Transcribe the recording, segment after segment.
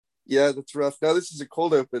Yeah, that's rough. Now this is a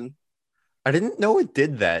cold open. I didn't know it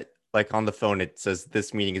did that. Like on the phone, it says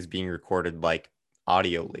this meeting is being recorded like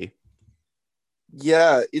audioly.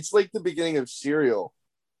 Yeah, it's like the beginning of Serial,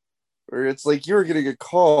 where it's like you were getting a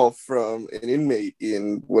call from an inmate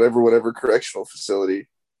in whatever correctional facility,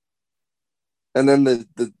 and then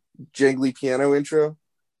the jangly piano intro.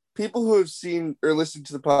 People who have seen or listened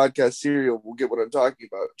to the podcast Serial will get what I'm talking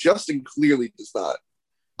about. Justin clearly does not.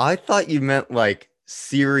 I thought you meant like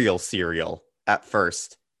cereal at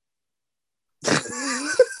first.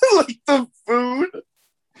 Like the food.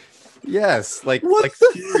 Yes, What like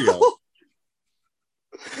the cereal.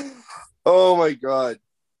 hell? Oh my god.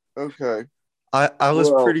 Okay. I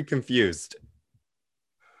was Well, pretty confused.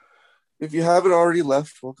 if you haven't already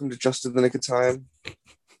left, welcome to Just in the Nick of Time.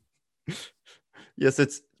 Yes,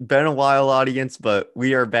 it's been a while, audience, but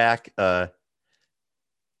we are back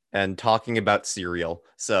and talking about cereal.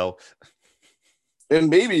 So And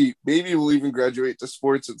maybe we'll even graduate to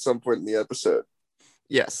sports at some point in the episode.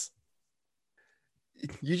 yes.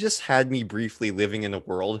 You just had me briefly living in a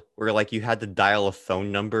world where like you had to dial a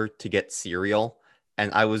phone number to get cereal,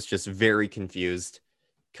 and I was just very confused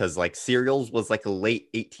because like cereals was like a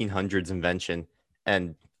late 1800s invention,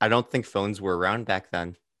 and I don't think phones were around back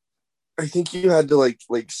then. I think you had to like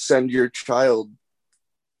send your child,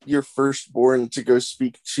 your firstborn, to go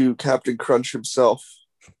speak to Captain Crunch himself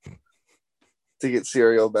to get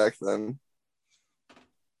cereal back then.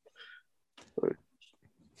 But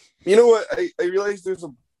you know what? I realized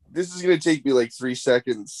this is gonna take me like 3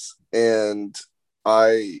 seconds, and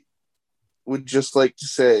I would just like to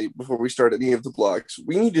say before we start any of the blocks,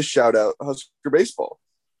 we need to shout out Husker baseball.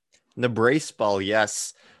 The brace ball,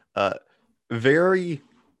 yes, uh, very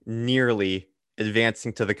nearly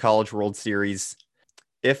advancing to the College World Series.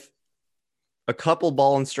 If a couple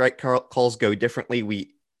ball and strike calls go differently,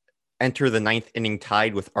 we enter the ninth inning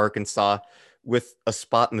tied with Arkansas with a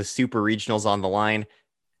spot in the Super Regionals on the line.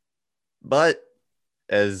 But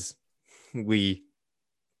as we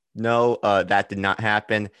know, that did not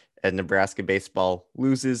happen, and Nebraska baseball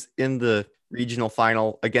loses in the regional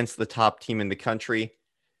final against the top team in the country.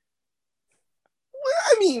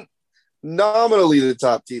 I mean, nominally the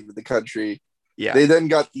top team in the country. Yeah. They then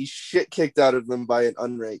got the shit kicked out of them by an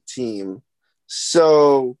unranked team.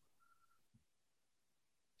 So,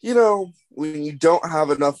 when you don't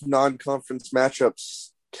have enough non-conference matchups,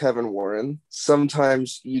 Kevin Warren,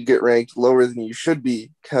 sometimes you get ranked lower than you should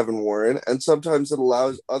be, Kevin Warren, and sometimes it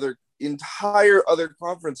allows entire other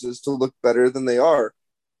conferences to look better than they are,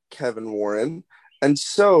 Kevin Warren. And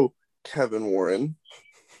so, Kevin Warren,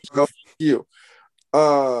 you.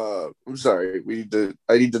 I'm sorry.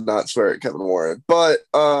 I need to not swear at Kevin Warren. But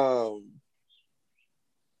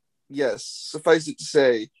yes, suffice it to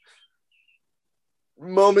say,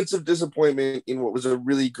 moments of disappointment in what was a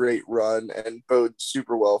really great run and bode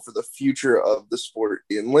super well for the future of the sport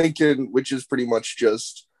in Lincoln, which is pretty much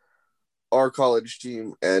just our college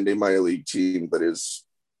team and a minor league team that is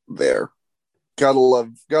there. Gotta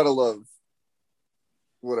love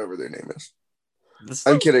whatever their name is.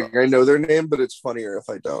 I'm kidding. I know their name, but it's funnier if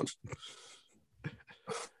I don't.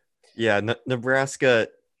 Yeah, Nebraska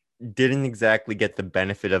didn't exactly get the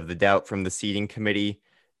benefit of the doubt from the seating committee,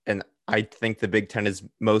 and I think the Big Ten is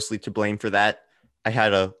mostly to blame for that. I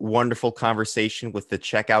had a wonderful conversation with the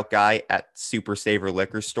checkout guy at Super Saver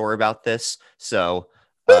Liquor Store about this. So,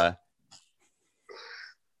 oh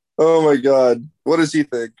my God, what does he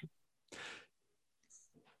think?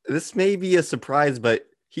 This may be a surprise, but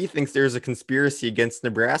he thinks there's a conspiracy against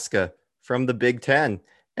Nebraska from the Big Ten.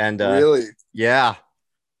 And really? Yeah.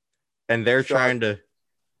 And they're trying to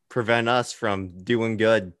prevent us from doing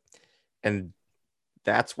good. And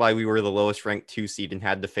that's why we were the lowest ranked 2 seed and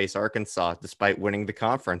had to face Arkansas despite winning the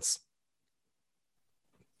conference.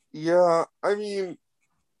 Yeah, I mean,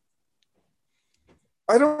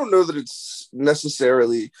 I don't know that it's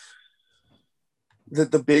necessarily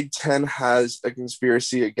that the Big Ten has a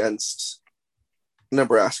conspiracy against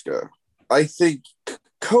Nebraska. I think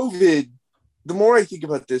COVID, the more I think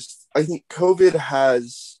about this, I think COVID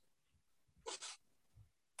has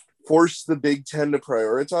forced the Big Ten to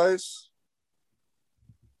prioritize.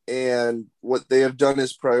 And what they have done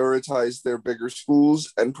is prioritize their bigger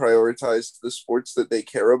schools and prioritize the sports that they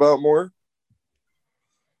care about more.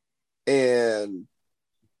 And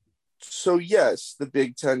so, yes, the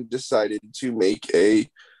Big Ten decided to make a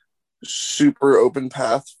super open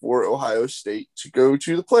path for Ohio State to go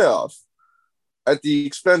to the playoff at the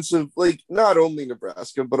expense of, like, not only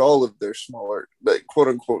Nebraska, but all of their smaller, like, quote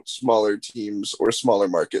unquote, smaller teams or smaller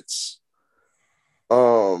markets.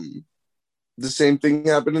 The same thing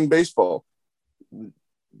happened in baseball.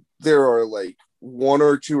 There are like one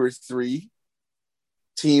or two or three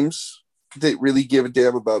teams that really give a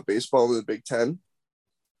damn about baseball in the Big Ten.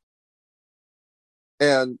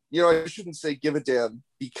 And, I shouldn't say give a damn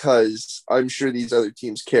because I'm sure these other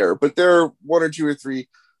teams care, but there are one or two or three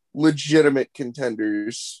legitimate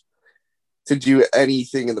contenders to do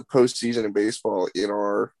anything in the postseason in baseball in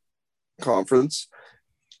our conference.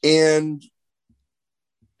 And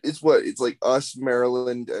it's like us,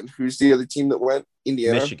 Maryland, and who's the other team that went?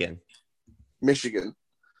 Indiana? Michigan.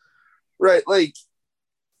 Right. Like,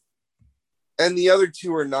 and the other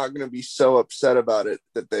two are not going to be so upset about it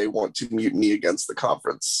that they want to mutiny against the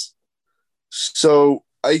conference. So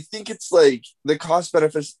I think it's like the cost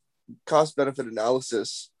benefit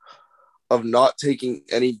analysis of not taking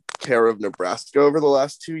any care of Nebraska over the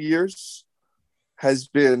last 2 years has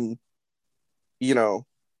been, it's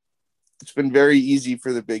been very easy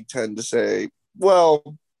for the Big Ten to say,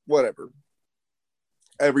 well, whatever.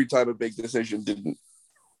 Every time a big decision didn't,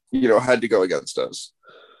 had to go against us.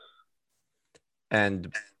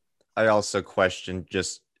 And I also question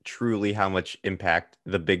just truly how much impact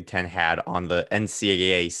the Big Ten had on the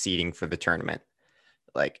NCAA seeding for the tournament.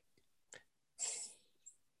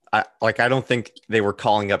 I don't think they were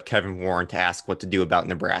calling up Kevin Warren to ask what to do about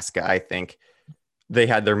Nebraska. I think they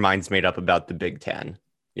had their minds made up about the Big Ten,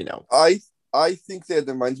 I think they had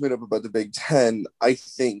their minds made up about the Big Ten. I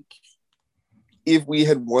think if we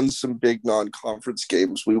had won some big non-conference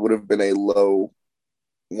games, we would have been a low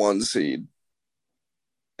 1 seed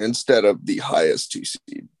instead of the highest 2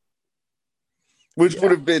 seed, which would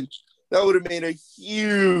have made a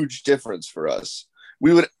huge difference for us.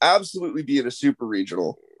 We would absolutely be in a super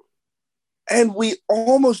regional. And we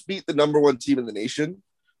almost beat the number 1 team in the nation,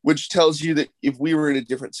 which tells you that if we were in a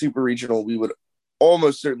different super regional, we would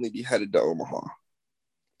almost certainly be headed to Omaha.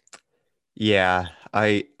 Yeah,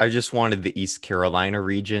 I just wanted the East Carolina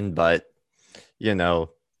region, but things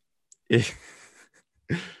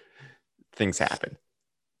happen.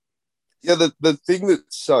 Yeah, the thing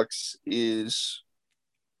that sucks is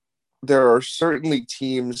there are certainly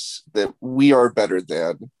teams that we are better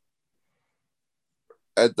than,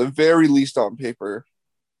 at the very least on paper,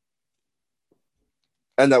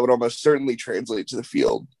 and that would almost certainly translate to the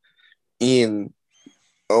field in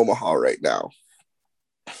Omaha right now.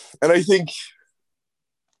 And I think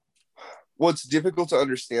what's difficult to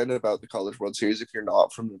understand about the College World Series, if you're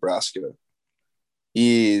not from Nebraska,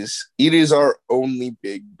 is it is our only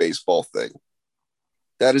big baseball thing.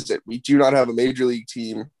 That is it. We do not have a major league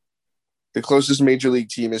team. The closest major league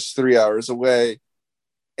team is 3 hours away,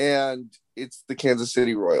 and it's the Kansas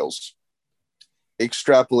City Royals.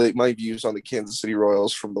 Extrapolate my views on the Kansas City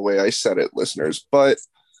Royals from the way I said it, listeners. But,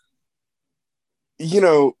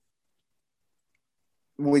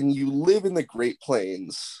 when you live in the Great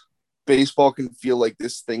Plains, baseball can feel like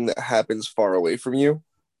this thing that happens far away from you.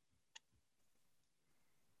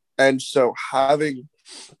 And so having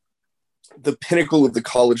the pinnacle of the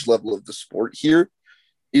college level of the sport here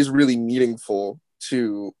is really meaningful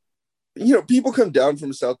to, people come down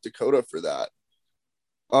from South Dakota for that.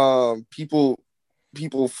 People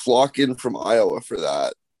flock in from Iowa for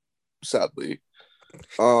that, sadly.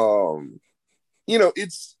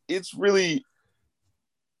 It's really,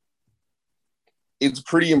 it's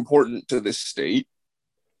pretty important to this state.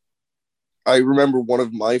 I remember one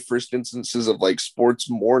of my first instances of like sports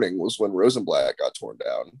mourning was when Rosenblatt got torn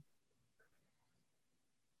down.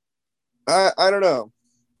 I don't know.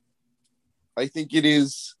 I think it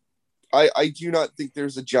is. I do not think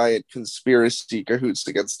there's a giant conspiracy cahoots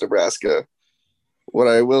against Nebraska. What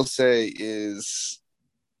I will say is,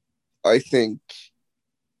 I think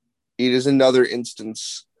it is another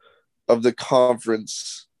instance of the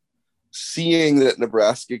conference seeing that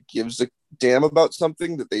Nebraska gives a damn about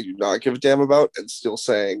something that they do not give a damn about and still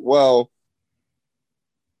saying, well,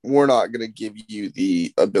 we're not going to give you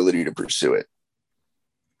the ability to pursue it.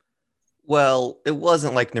 Well, it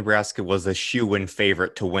wasn't like Nebraska was a shoe-in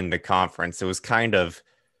favorite to win the conference. It was kind of,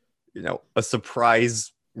 a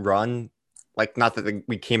surprise run. Like, not that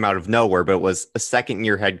we came out of nowhere, but it was a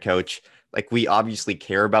second-year head coach. Like, we obviously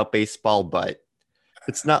care about baseball, but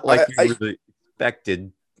it's not like we were the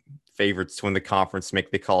expected favorites to win the conference,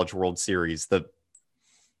 make the College World Series.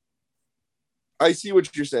 I see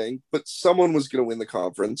what you're saying, but someone was going to win the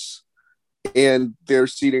conference, and their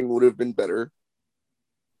seeding would have been better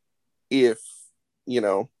if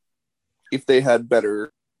they had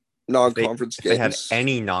better non-conference games. If they had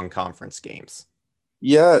any non-conference games.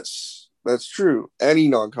 Yes, that's true. Any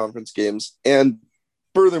non-conference games. And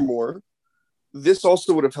furthermore, this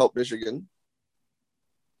also would have helped Michigan.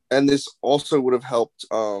 And this also would have helped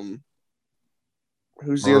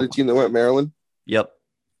who's the other team that went? Maryland? Yep.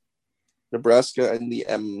 Nebraska and the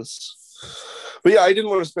M's. But yeah, I didn't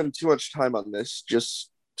want to spend too much time on this. Just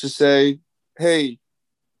to say, hey,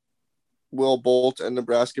 Will Bolt and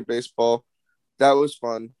Nebraska baseball, that was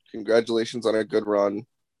fun. Congratulations on a good run.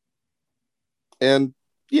 And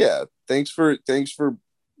yeah, thanks for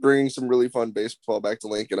bringing some really fun baseball back to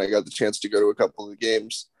Lincoln. I got the chance to go to a couple of the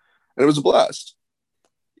games, and it was a blast.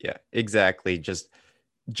 Yeah, exactly. Just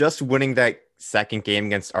winning that second game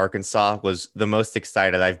against Arkansas was the most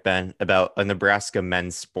excited I've been about a Nebraska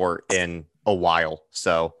men's sport in a while.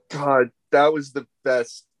 So, God, that was the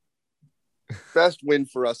best win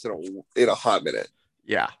for us in a hot minute.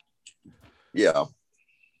 yeah. Yeah.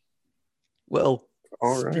 Well,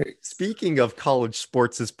 All right. Speaking of college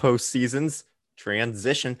sports as postseasons,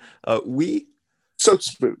 transition, we So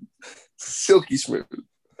smooth. Silky smooth.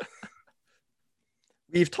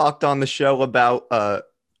 we've talked on the show about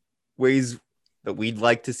ways that we'd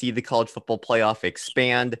like to see the college football playoff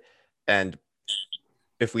expand and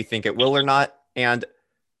if we think it will or not. And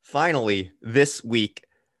finally, this week,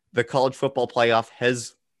 the college football playoff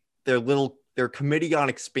has their committee on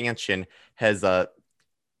expansion has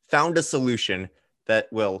found a solution that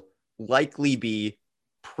will likely be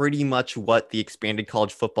pretty much what the expanded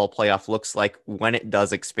college football playoff looks like when it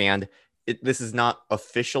does expand. This is not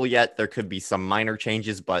official yet. There could be some minor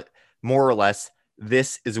changes, but more or less,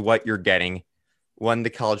 this is what you're getting when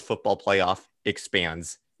the college football playoff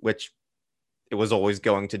expands, which it was always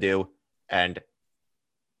going to do and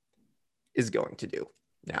is going to do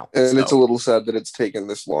now. And it's a little sad that it's taken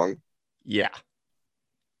this long. Yeah.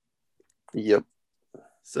 Yep.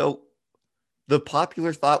 So the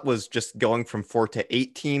popular thought was just going from 4 to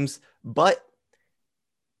 8 teams, but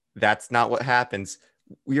that's not what happens.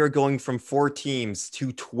 We are going from 4 teams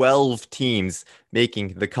to 12 teams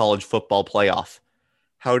making the college football playoff.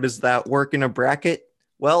 How does that work in a bracket?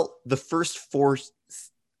 Well, the first 4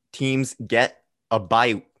 teams get a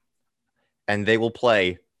bye, and they will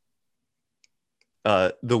play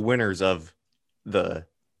the winners of the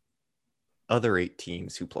other 8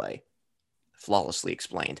 teams who play. Flawlessly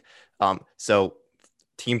explained. So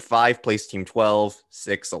team 5 plays team 12,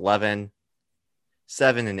 6, 11,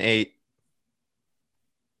 7, and 8.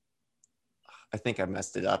 I think I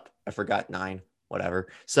messed it up. I forgot 9, whatever.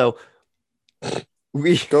 So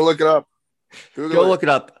we go look it up. Look it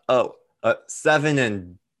up. Oh, 7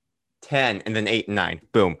 and 10, and then 8 and 9.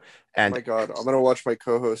 Boom. And oh my God, I'm gonna watch my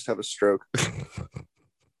co-host have a stroke.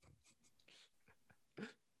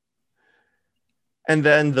 And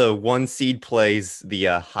then the 1 seed plays the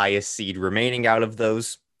highest seed remaining out of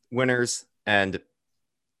those winners, and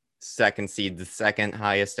 2nd seed the 2nd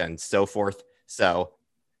highest, and so forth. So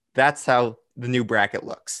that's how the new bracket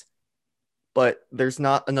looks. But there's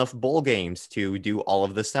not enough bowl games to do all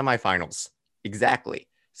of the semifinals. Exactly.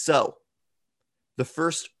 So the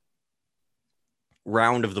first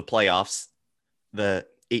round of the playoffs, the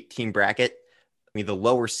 8-team bracket, the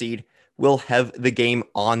lower seed, will have the game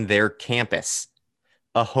on their campus.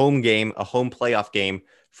 A home game, a home playoff game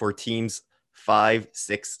for teams 5,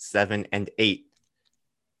 6, 7, and 8.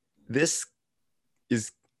 This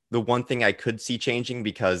is the one thing I could see changing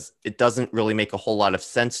because it doesn't really make a whole lot of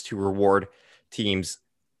sense to reward teams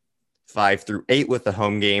 5 through 8 with a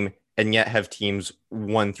home game and yet have teams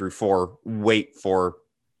 1 through 4 wait for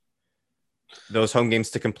those home games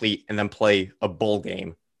to complete and then play a bowl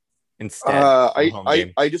game instead.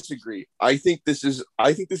 I disagree. I think this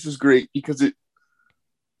is great because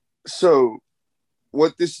so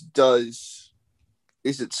what this does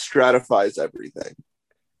is it stratifies everything.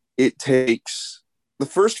 It takes the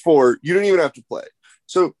first 4, you don't even have to play.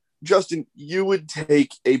 So Justin, you would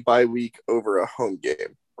take a bye week over a home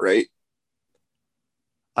game, right?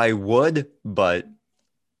 I would, but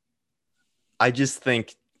I just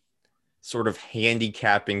think sort of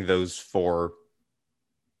handicapping those 4,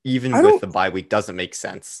 even with the bye week, doesn't make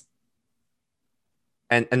sense.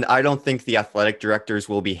 And I don't think the athletic directors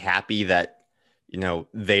will be happy that,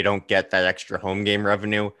 they don't get that extra home game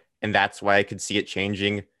revenue. And that's why I could see it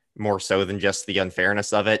changing more so than just the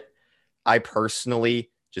unfairness of it. I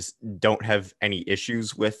personally just don't have any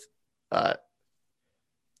issues with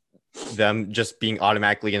them just being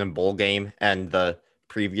automatically in a bowl game and the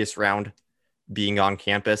previous round being on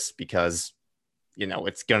campus because,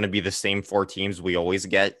 it's going to be the same 4 teams we always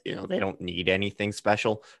get. They don't need anything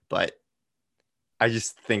special, but I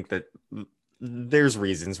just think that there's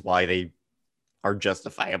reasons why they are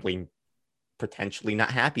justifiably potentially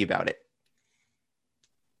not happy about it.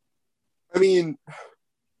 I mean,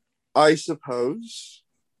 I suppose.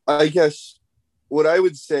 I guess what I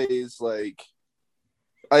would say is like,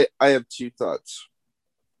 I have 2 thoughts.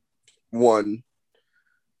 One,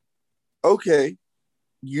 okay,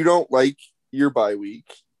 you don't like your bye week.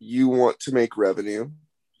 You want to make revenue.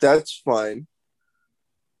 That's fine.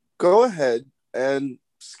 Go ahead and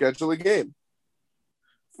schedule a game.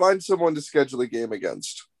 Find someone to schedule a game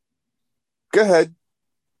against. Go ahead.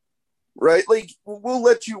 Right? Like,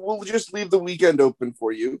 we'll just leave the weekend open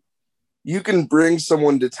for you. You can bring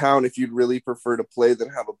someone to town if you'd really prefer to play than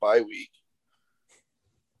have a bye week.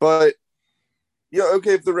 But, yeah,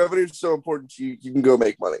 okay, if the revenue is so important to you, you can go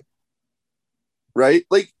make money. Right?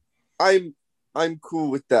 Like, I'm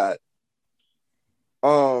cool with that.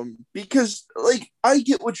 Because like I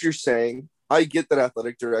get what you're saying. I get that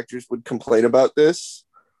athletic directors would complain about this,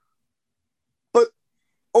 but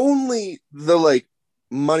only the like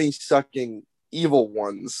money sucking evil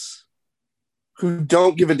ones who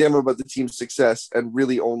don't give a damn about the team's success and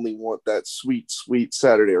really only want that sweet, sweet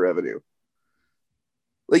Saturday revenue.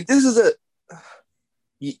 Like this is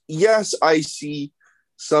yes, I see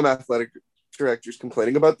some athletic directors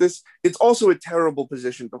complaining about this. It's also a terrible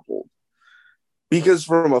position to hold. Because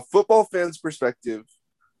from a football fan's perspective,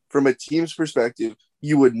 from a team's perspective,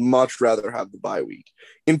 you would much rather have the bye week.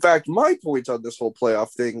 In fact, my point on this whole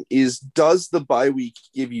playoff thing is, does the bye week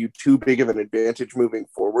give you too big of an advantage moving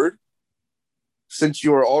forward? Since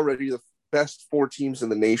you are already the best 4 teams in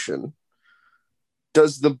the nation,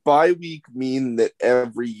 does the bye week mean that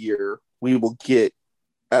every year we will get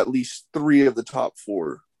at least 3 of the top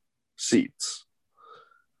 4 seats?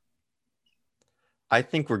 I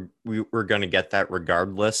think we're going to get that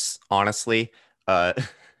regardless, honestly.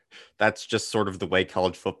 That's just sort of the way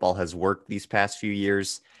college football has worked these past few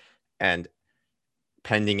years. And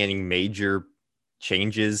pending any major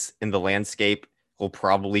changes in the landscape, will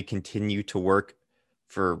probably continue to work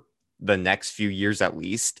for the next few years at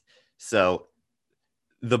least. So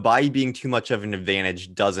the bye being too much of an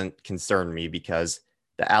advantage doesn't concern me because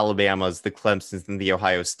the Alabamas, the Clemsons, and the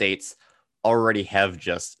Ohio States already have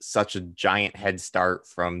just such a giant head start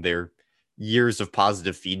from their years of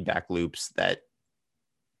positive feedback loops that,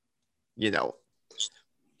 Yeah,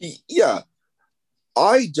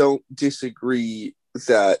 I don't disagree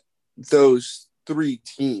that those 3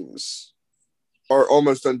 teams are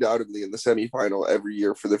almost undoubtedly in the semifinal every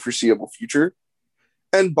year for the foreseeable future.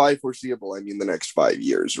 And by foreseeable, I mean the next 5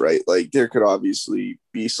 years, right? Like there could obviously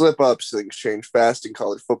be slip-ups, things change fast in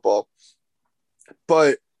college football.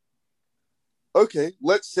 But okay,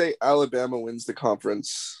 let's say Alabama wins the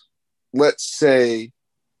conference. Let's say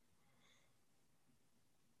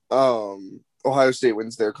Ohio State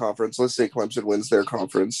wins their conference. Let's say Clemson wins their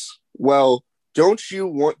conference. Well, don't you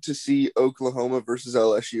want to see Oklahoma versus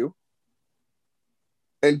LSU?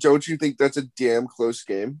 And don't you think that's a damn close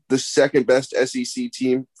game? The second best SEC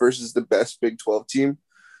team versus the best Big 12 team.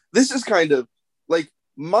 This is kind of like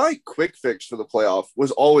my quick fix for the playoff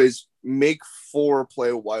was always make 4 play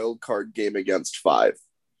a wild card game against 5.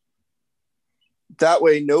 That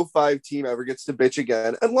way, no 5 team ever gets to bitch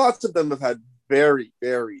again. And lots of them have had very,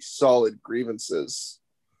 very solid grievances,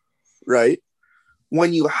 right?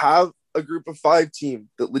 When you have a group of 5 team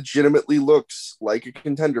that legitimately looks like a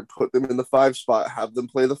contender, put them in the 5 spot, have them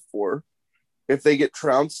play the 4. If they get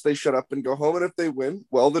trounced, they shut up and go home. And if they win,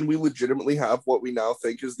 well, then we legitimately have what we now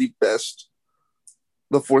think is the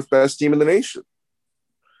 4th best team in the nation.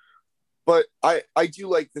 But I do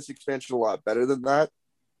like this expansion a lot better than that.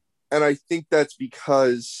 And I think that's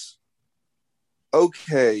because,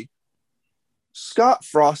 okay, Scott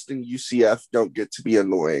Frost and UCF don't get to be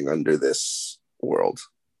annoying under this world.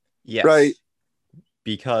 yes, right?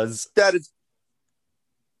 Because That is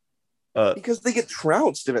because they get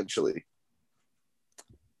trounced eventually.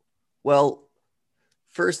 Well,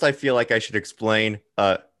 first I feel like I should explain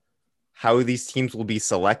how these teams will be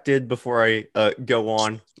selected before I go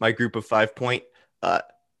on my group of 5 point.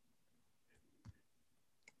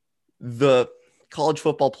 The college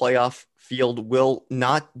football playoff field will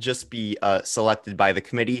not just be selected by the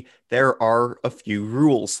committee. There are a few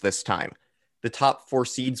rules this time. The top 4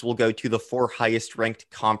 seeds will go to the 4 highest ranked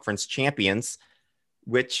conference champions,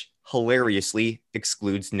 which hilariously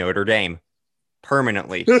excludes Notre Dame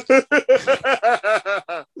permanently.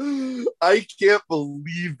 I can't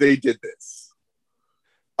believe they did this.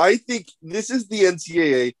 I think this is the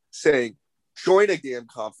NCAA saying, join a damn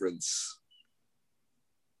conference.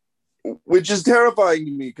 Which is terrifying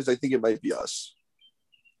to me because I think it might be us.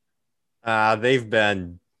 They've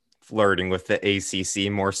been flirting with the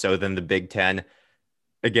ACC more so than the Big Ten.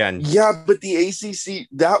 Again. Yeah, but the ACC,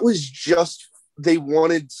 that was just, they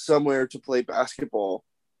wanted somewhere to play basketball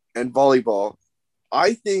and volleyball.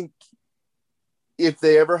 I think if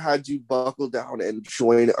they ever had to buckle down and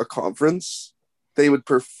join a conference, they would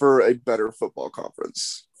prefer a better football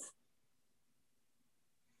conference.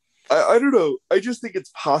 I don't know. I just think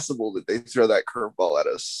it's possible that they throw that curveball at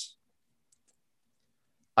us.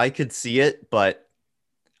 I could see it, but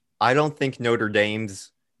I don't think Notre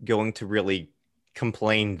Dame's going to really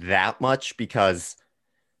complain that much because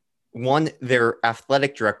one, their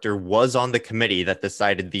athletic director was on the committee that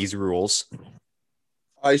decided these rules.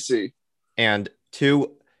 I see. And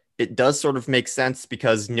two, it does sort of make sense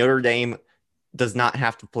because Notre Dame does not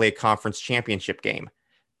have to play a conference championship game.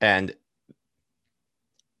 And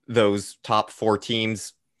those top four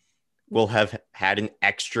teams will have had an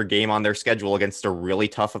extra game on their schedule against a really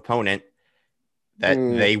tough opponent that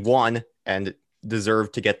they won and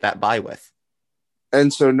deserve to get that bye with.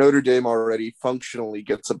 And so Notre Dame already functionally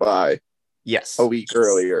gets a bye. Yes. A week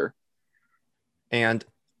earlier. And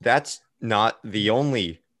that's not the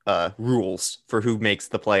only rules for who makes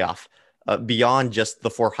the playoff. Beyond just the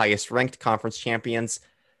four highest ranked conference champions,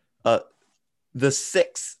 the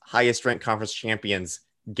six highest ranked conference champions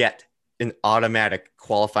get an automatic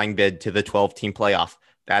qualifying bid to the 12-team playoff.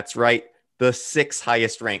 That's right, the six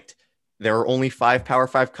highest ranked. There are only 5 Power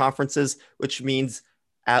 5 conferences, which means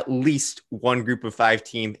at least one group of 5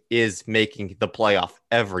 team is making the playoff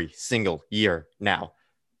every single year now.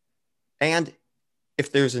 And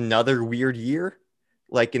if there's another weird year,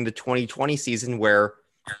 like in the 2020 season where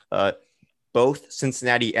both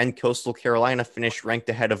Cincinnati and Coastal Carolina finish ranked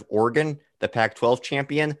ahead of Oregon, the Pac-12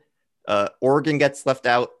 champion, Oregon gets left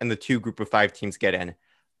out and the 2 group of 5 teams get in.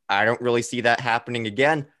 I don't really see that happening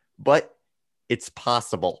again, but it's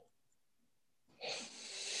possible.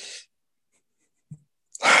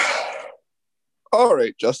 All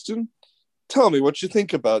right, Justin, tell me what you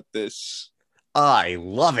think about this. I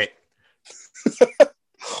love it.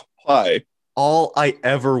 Why? All I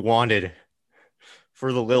ever wanted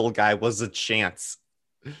for the little guy was a chance.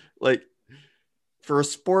 Like, for a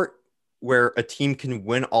sport where a team can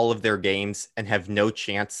win all of their games and have no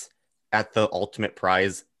chance at the ultimate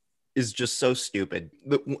prize is just so stupid.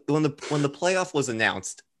 When the playoff was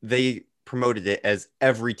announced, they promoted it as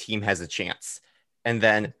every team has a chance. And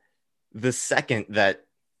then the second that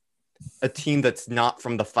a team that's not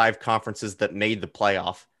from the 5 conferences that made the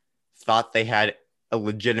playoff thought they had a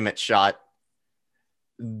legitimate shot,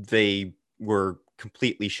 they were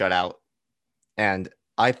completely shut out. And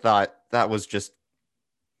I thought that was just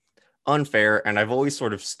unfair. And I've always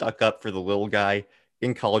sort of stuck up for the little guy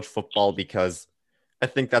in college football because I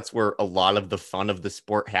think that's where a lot of the fun of the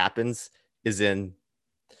sport happens, is in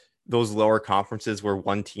those lower conferences where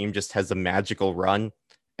one team just has a magical run.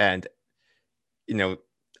 And, you know,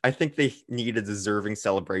 I think they need a deserving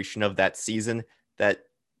celebration of that season that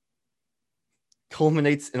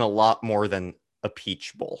culminates in a lot more than a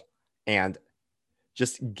Peach Bowl, and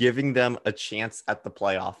just giving them a chance at the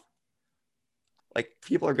playoff. Like,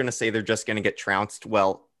 people are going to say they're just going to get trounced.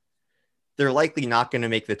 Well, they're likely not going to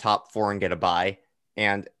make the top 4 and get a bye.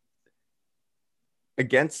 And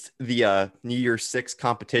against the New Year's 6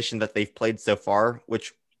 competition that they've played so far,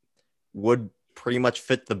 which would pretty much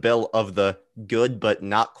fit the bill of the good but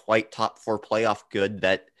not quite top 4 playoff good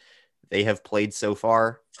that they have played so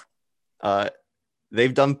far,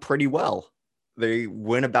 they've done pretty well. They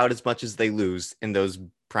win about as much as they lose in those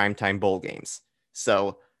primetime bowl games.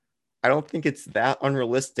 So I don't think it's that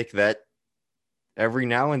unrealistic that every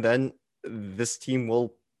now and then this team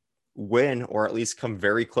will win or at least come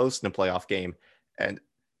very close in a playoff game. And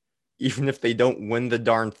even if they don't win the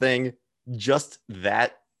darn thing, just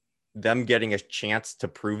that, them getting a chance to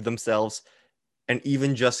prove themselves and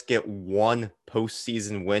even just get one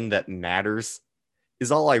postseason win that matters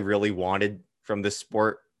is all I really wanted from this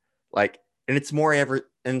sport. Like, and it's more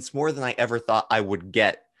than I ever thought I would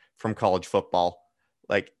get from college football.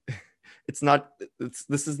 Like,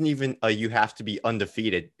 this isn't even a you have to be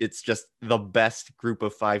undefeated. It's just the best group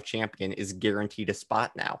of 5 champion is guaranteed a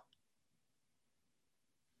spot now.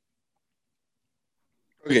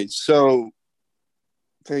 Okay, so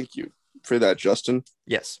thank you for that, Justin.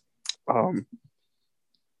 Yes. I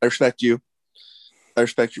respect you. I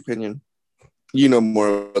respect your opinion. You know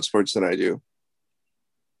more about sports than I do.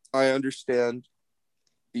 I understand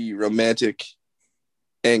the romantic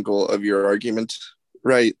angle of your argument,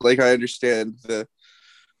 right? Like, I understand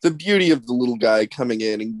the beauty of the little guy coming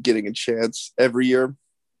in and getting a chance every year.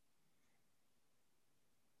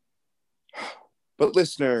 But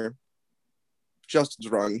listener,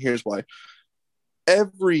 Justin's wrong. Here's why.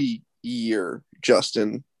 Every year,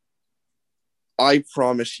 Justin, I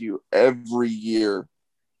promise you, every year,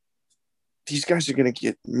 these guys are going to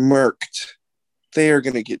get murked. They are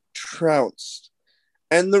going to get trounced.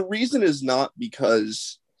 And the reason is not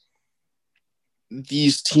because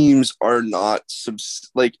these teams are not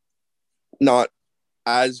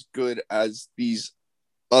as good as these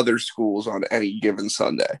other schools on any given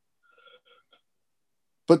Sunday.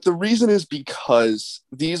 But the reason is because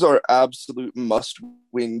these are absolute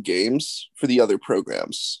must-win games for the other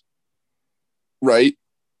programs, right?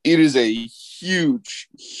 It is a huge,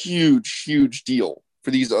 huge, huge deal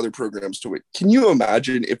for these other programs to win. Can you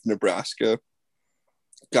imagine if Nebraska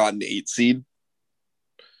got an 8 seed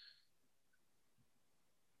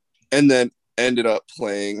and then ended up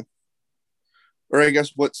playing, or I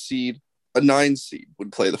guess what seed? A 9 seed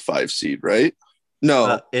would play the 5 seed, right?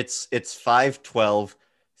 No. It's 5, 12,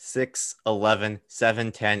 6, 11,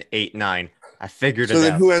 7, 10, 8, 9. I figured So it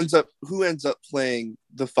then out. who ends up playing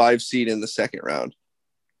the 5 seed in the second round?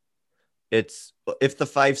 It's if the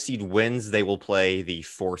 5 seed wins, they will play the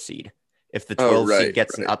 4 seed. If the 12 seed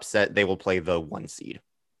gets an upset, they will play the 1 seed.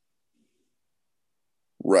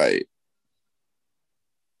 Right.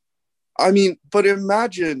 I mean, but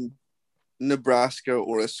imagine Nebraska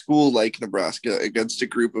or a school like Nebraska against a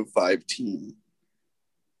group of 5 team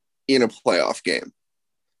in a playoff game.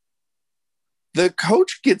 The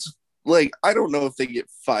coach gets, like, I don't know if they get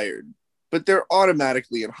fired, but they're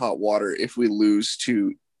automatically in hot water if we lose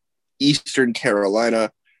to Eastern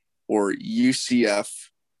Carolina or UCF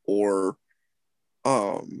or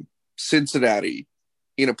Cincinnati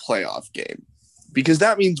in a playoff game, because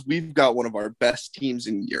that means we've got one of our best teams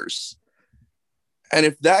in years. And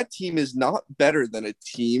if that team is not better than a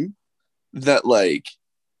team that like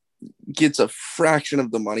gets a fraction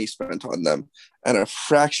of the money spent on them and a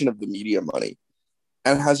fraction of the media money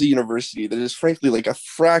and has a university that is frankly like a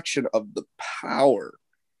fraction of the power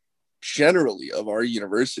generally of our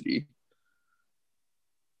university,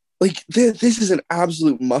 like this is an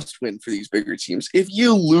absolute must win for these bigger teams. If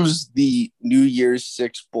you lose the New Year's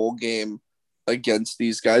Six bowl game against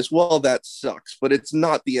these guys, well, that sucks, but it's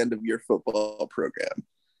not the end of your football program.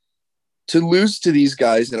 To lose to these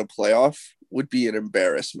guys in a playoff would be an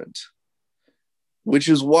embarrassment, which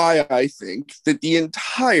is why I think that the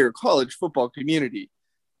entire college football community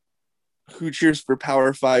who cheers for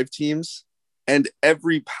Power 5 teams and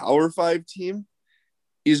every Power 5 team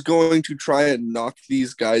is going to try and knock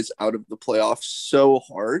these guys out of the playoffs so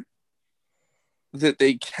hard that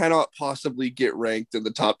they cannot possibly get ranked in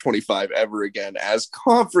the top 25 ever again as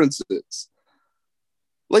conferences.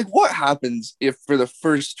 Like, what happens if for the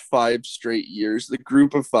first 5 straight years, the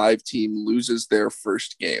group of 5 team loses their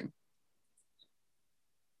first game?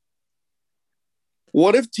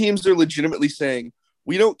 What if teams are legitimately saying,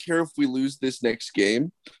 we don't care if we lose this next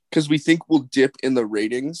game because we think we'll dip in the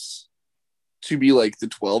ratings to be like the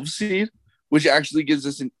 12 seed, which actually gives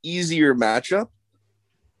us an easier matchup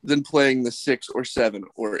than playing the 6 or 7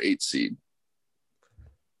 or 8 seed.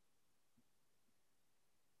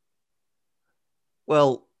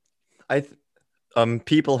 Well,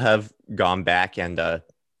 people have gone back and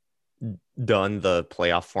done the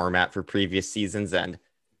playoff format for previous seasons, and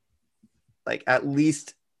like at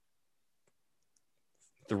least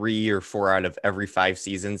 3 or 4 out of every 5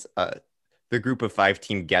 seasons, the group of 5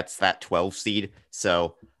 team gets that 12 seed.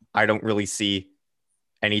 So I don't really see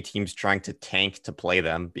any teams trying to tank to play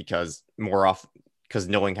them because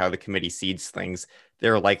knowing how the committee seeds things,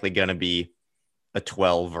 they're likely going to be a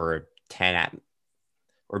 12 or a 10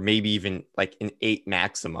 or maybe even like an 8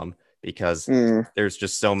 maximum, because there's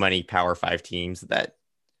just so many Power 5 teams that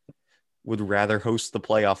would rather host the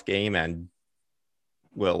playoff game and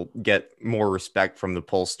will get more respect from the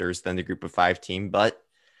pollsters than the group of 5 team. But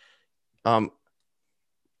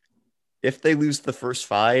if they lose the first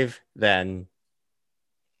 5, then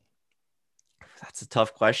that's a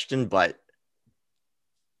tough question, but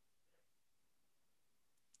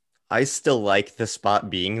I still like the spot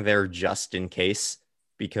being there just in case,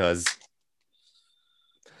 because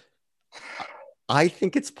I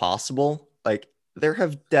think it's possible. Like, there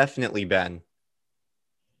have definitely been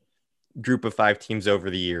group of 5 teams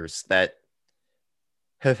over the years that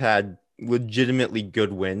have had legitimately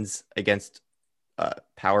good wins against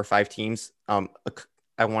Power 5 teams. I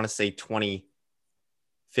want to say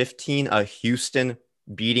 2015, Houston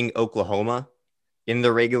beating Oklahoma in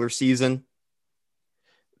the regular season.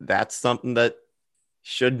 That's something that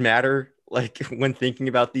should matter. Like, when thinking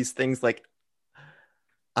about these things, like,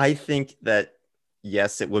 I think that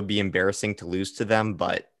yes, it would be embarrassing to lose to them,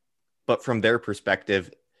 but from their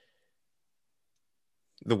perspective,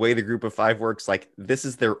 the way the group of 5 works, like, this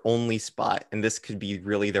is their only spot and this could be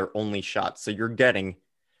really their only shot. So you're getting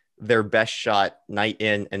their best shot night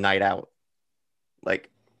in and night out, like,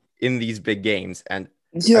 in these big games. And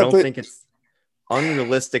I don't think it's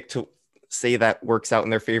unrealistic to say that works out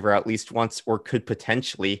in their favor at least once, or could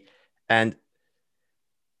potentially. And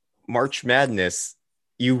March Madness,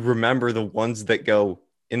 you remember the ones that go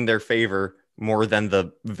in their favor more than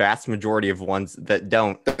the vast majority of ones that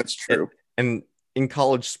don't. That's true. And in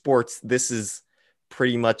college sports, this is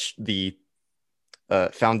pretty much the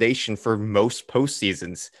foundation for most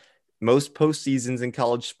postseasons. Most postseasons in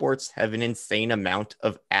college sports have an insane amount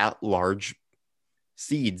of at-large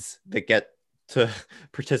seeds that get to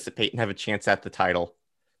participate and have a chance at the title.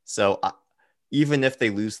 So even if they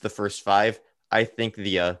lose the first 5, I think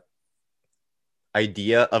the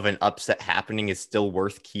idea of an upset happening is still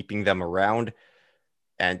worth keeping them around.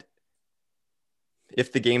 And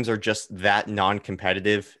if the games are just that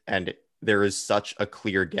non-competitive and there is such a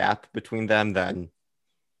clear gap between them, then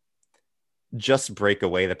just break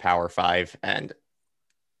away the Power 5 and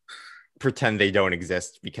pretend they don't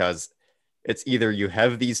exist, because it's either you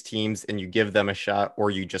have these teams and you give them a shot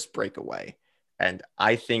or you just break away. And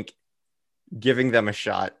I think giving them a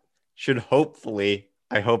shot should hopefully,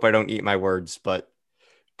 I hope I don't eat my words, but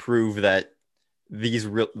prove that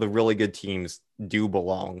the really good teams do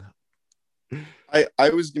belong. I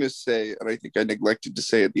was going to say, and I think I neglected to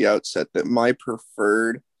say at the outset, that my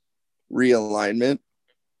preferred realignment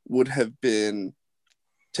would have been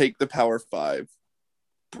take the Power 5,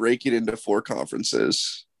 break it into 4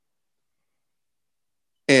 conferences,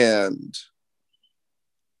 and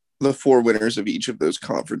the 4 winners of each of those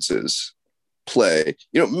conferences play.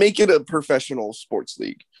 Make it a professional sports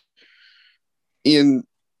league in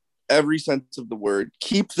every sense of the word.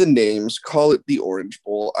 Keep the names, call it the Orange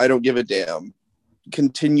Bowl. I don't give a damn.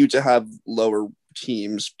 Continue to have lower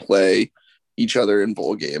teams play each other in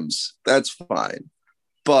bowl games. That's fine.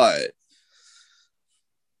 But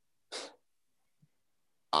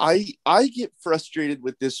I get frustrated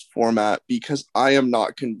with this format because I am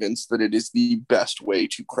not convinced that it is the best way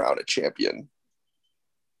to crown a champion.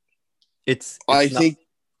 It's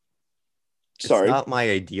not my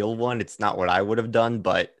ideal one. It's not what I would have done,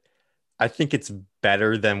 but I think it's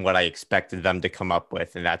better than what I expected them to come up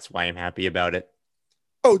with, and that's why I'm happy about it.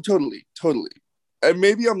 Oh, totally. And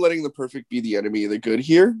maybe I'm letting the perfect be the enemy of the good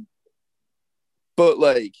here, but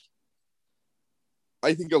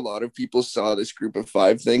I think a lot of people saw this group of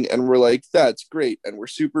 5 thing and were like, that's great, and we're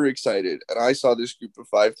super excited. And I saw this group of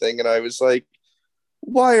 5 thing and I was like,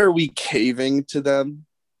 why are we caving to them?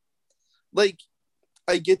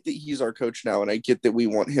 I get that he's our coach now and I get that we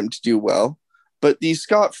want him to do well, but the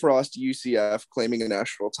Scott Frost UCF claiming a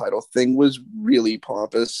national title thing was really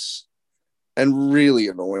pompous and really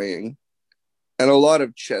annoying, and a lot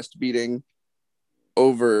of chest beating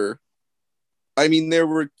over. I mean, there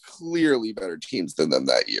were clearly better teams than them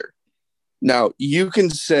that year. Now, you can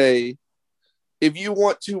say, if you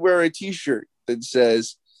want to wear a t-shirt that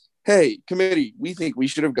says, hey, committee, we think we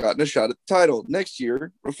should have gotten a shot at the title next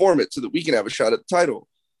year, reform it so that we can have a shot at the title.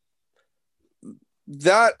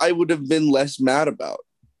 That I would have been less mad about,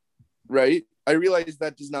 right? I realize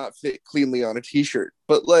that does not fit cleanly on a t-shirt,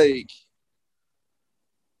 but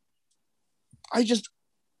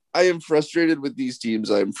I am frustrated with these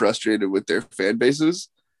teams. I am frustrated with their fan bases.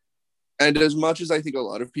 And as much as I think a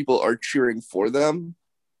lot of people are cheering for them,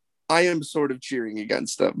 I am sort of cheering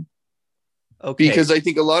against them. Okay. Because I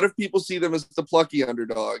think a lot of people see them as the plucky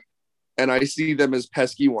underdog, and I see them as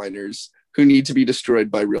pesky whiners who need to be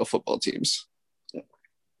destroyed by real football teams.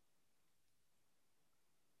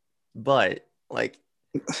 But,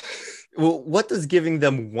 well, what does giving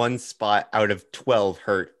them 1 spot out of 12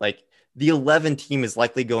 hurt? The 11 team is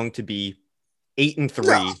likely going to be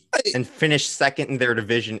 8-3 and finish second in their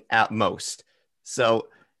division at most. So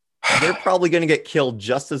they're probably going to get killed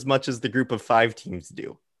just as much as the group of 5 teams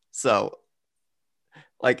do. So,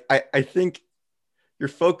 I think you're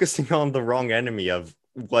focusing on the wrong enemy of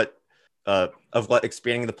what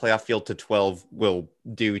expanding the playoff field to 12 will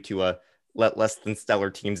do to let less than stellar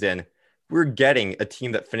teams in. We're getting a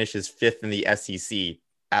team that finishes 5th in the SEC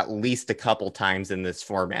at least a couple times in this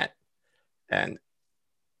format. And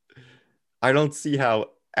I don't see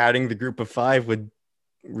how adding the group of 5 would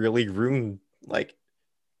really ruin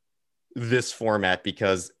this format,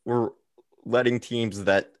 because we're letting teams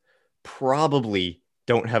that probably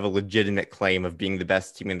don't have a legitimate claim of being the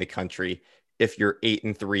best team in the country, if you're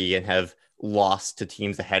 8-3 and have lost to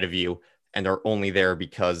teams ahead of you and are only there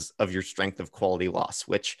because of your strength of quality loss,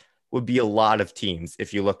 which would be a lot of teams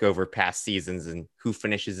if you look over past seasons and who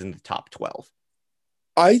finishes in the top 12.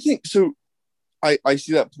 I think so. I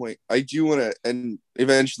see that point. I do want to, and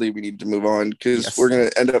eventually we need to move on because we're going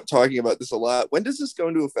to end up talking about this a lot. When does this go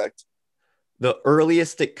into effect? The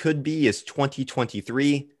earliest it could be is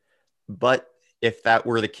 2023, but if that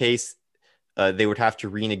were the case, they would have to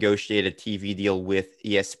renegotiate a TV deal with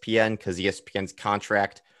ESPN because ESPN's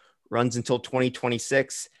contract runs until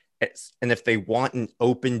 2026. And if they want an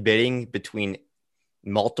open bidding between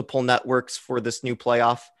multiple networks for this new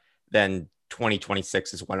playoff, then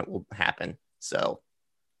 2026 is when it will happen. So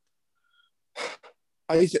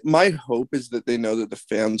my hope is that they know that the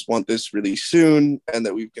fans want this really soon and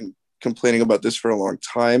that we've been complaining about this for a long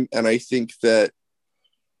time. And I think that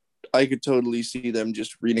I could totally see them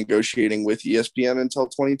just renegotiating with ESPN until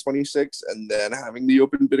 2026 and then having the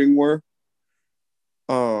open bidding war.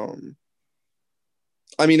 I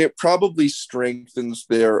mean, it probably strengthens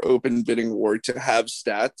their open bidding war to have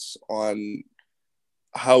stats on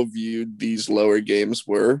how viewed these lower games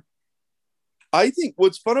were. I think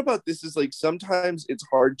what's fun about this is like sometimes it's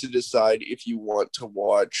hard to decide if you want to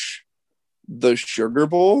watch the Sugar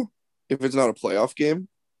Bowl if it's not a playoff game.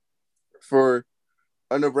 For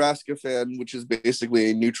a Nebraska fan, which is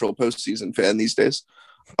basically a neutral postseason fan these days.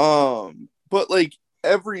 But like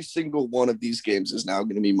every single one of these games is now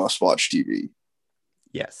going to be must-watch TV.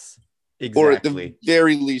 yes, exactly. Or at the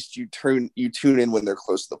very least, you tune in when they're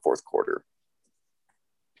close to the fourth quarter.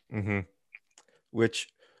 Mm-hmm. Which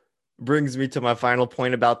brings me to my final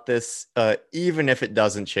point about this. Even if it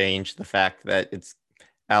doesn't change the fact that it's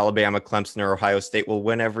Alabama, Clemson, or Ohio State will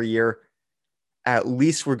win every year, at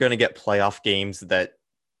least we're going to get playoff games that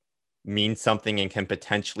mean something and can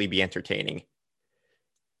potentially be entertaining.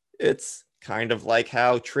 It's kind of like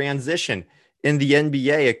how transition in the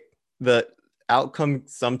NBA, the outcome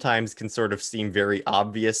sometimes can sort of seem very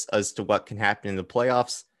obvious as to what can happen in the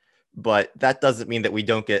playoffs, but that doesn't mean that we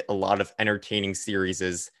don't get a lot of entertaining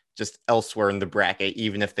series just elsewhere in the bracket,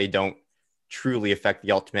 even if they don't truly affect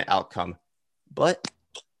the ultimate outcome. But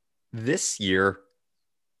this year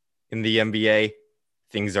in the NBA,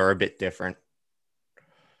 things are a bit different.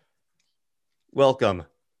 Welcome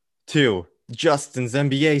to Justin's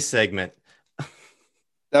NBA segment.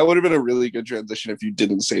 That would have been a really good transition if you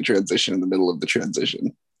didn't say transition in the middle of the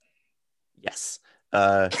transition. Yes.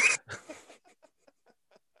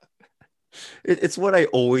 It's what I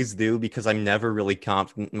always do because I'm never really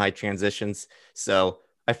confident in my transitions. So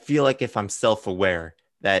I feel like if I'm self-aware,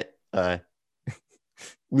 that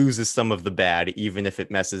loses some of the bad, even if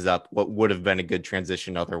it messes up what would have been a good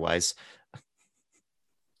transition otherwise.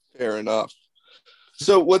 Fair enough.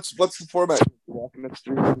 So what's the format? Walking us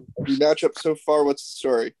through the matchup so far. What's the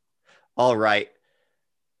story? All right.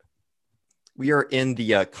 We are in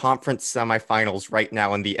the conference semifinals right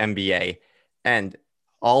now in the NBA, and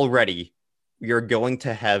already we are going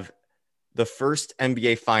to have the first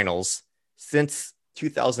NBA finals since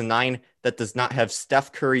 2009 that does not have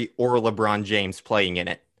Steph Curry or LeBron James playing in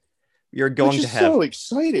it. We are going to have so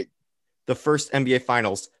exciting. The first NBA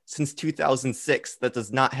finals since 2006 that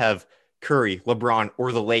does not have Curry, LeBron,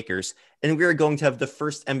 or the Lakers. And we are going to have the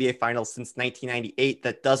first NBA finals since 1998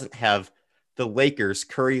 that doesn't have the Lakers,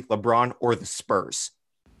 Curry, LeBron, or the Spurs.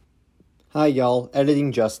 Hi, y'all.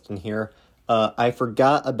 Editing Justin here. I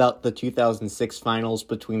forgot about the 2006 finals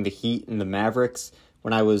between the Heat and the Mavericks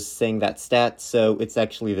when I was saying that stat, so it's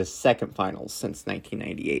actually the second finals since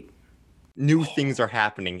 1998. New things are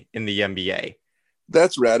happening in the NBA.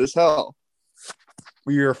 That's rad as hell.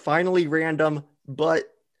 We are finally random,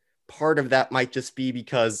 but part of that might just be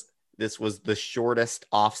because this was the shortest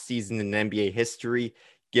offseason in NBA history,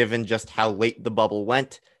 given just how late the bubble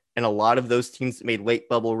went. And a lot of those teams that made late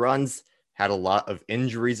bubble runs had a lot of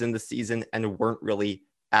injuries in the season and weren't really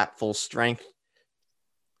at full strength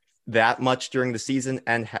that much during the season.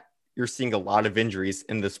 And you're seeing a lot of injuries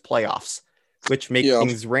in this playoffs, which make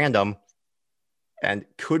things random and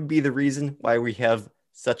could be the reason why we have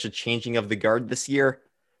such a changing of the guard this year.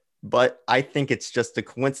 But I think it's just a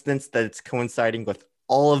coincidence that it's coinciding with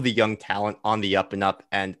all of the young talent on the up and up.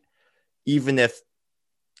 And even if,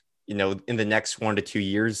 in the next 1 to 2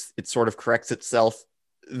 years, it sort of corrects itself,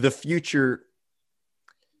 the future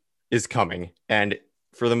is coming. And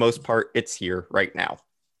for the most part, it's here right now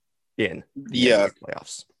in the NBA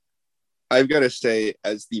playoffs. I've got to say,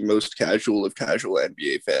 as the most casual of casual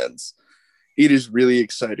NBA fans, it is really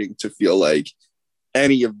exciting to feel like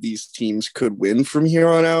any of these teams could win from here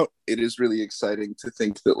on out. It is really exciting to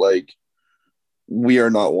think that, like, we are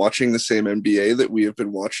not watching the same NBA that we have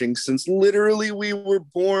been watching since literally we were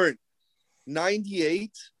born.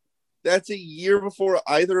 98? That's a year before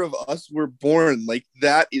either of us were born. Like,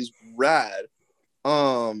 that is rad.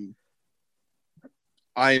 I'm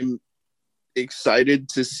excited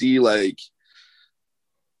to see, like,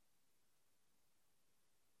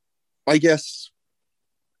 I guess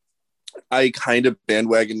I kind of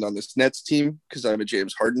bandwagoned on this Nets team because I'm a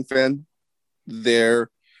James Harden fan. They're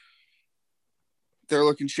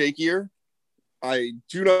looking shakier. I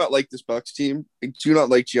do not like this Bucks team. I do not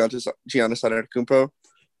like Giannis Antetokounmpo.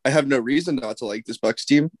 I have no reason not to like this Bucks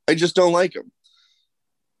team. I just don't like him.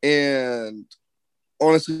 And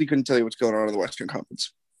honestly couldn't tell you what's going on in the Western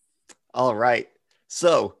Conference. All right.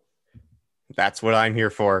 So that's what I'm here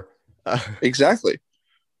for. Exactly.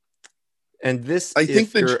 And this, I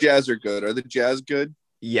think the Jazz are good. Are the Jazz good?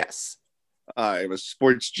 Yes. I'm a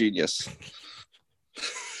sports genius.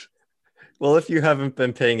 Well, if you haven't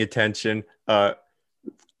been paying attention,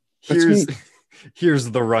 here's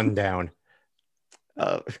the rundown.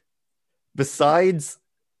 Besides,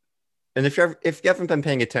 and if you haven't been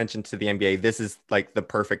paying attention to the NBA, this is like the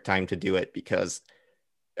perfect time to do it because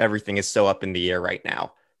everything is so up in the air right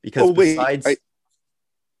now. Because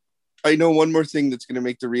I know one more thing that's going to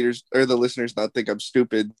make the readers or the listeners not think I'm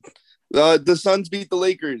stupid. The Suns beat the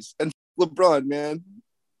Lakers and LeBron, man.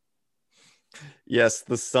 Yes,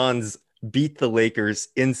 the Suns beat the Lakers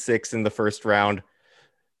in 6 in the first round.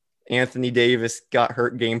 Anthony Davis got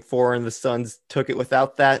hurt game 4 and the Suns took it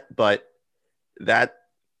without that. But that,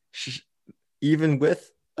 even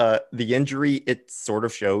with the injury, it sort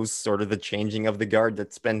of shows sort of the changing of the guard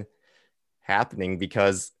that's been happening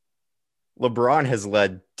because LeBron has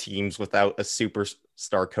led teams without a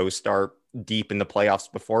superstar co-star deep in the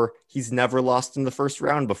playoffs before. He's never lost in the first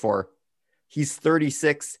round before. He's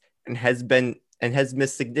 36 and has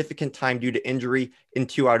missed significant time due to injury in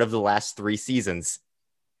 2 out of the last 3 seasons.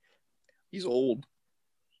 He's old.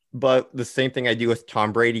 But the same thing I do with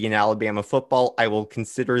Tom Brady in Alabama football, I will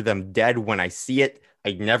consider them dead when I see it.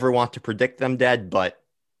 I never want to predict them dead, but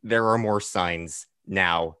there are more signs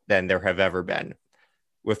now than there have ever been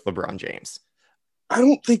with LeBron James. I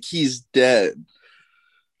don't think he's dead.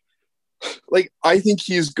 Like, I think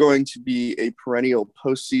he's going to be a perennial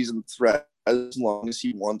postseason threat as long as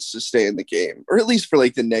he wants to stay in the game, or at least for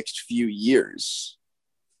like the next few years.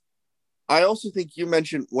 I also think you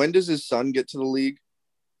mentioned, when does his son get to the league?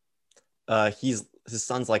 His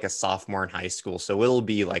son's like a sophomore in high school, so it'll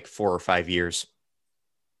be like 4 or 5 years.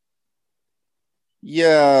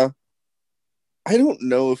 Yeah. I don't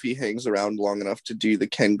know if he hangs around long enough to do the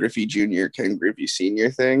Ken Griffey Jr., Ken Griffey Sr.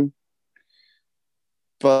 thing.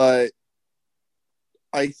 But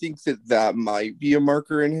I think that might be a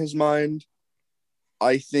marker in his mind.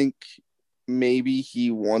 I think maybe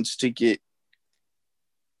he wants to get...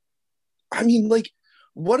 I mean, like,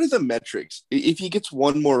 what are the metrics? If he gets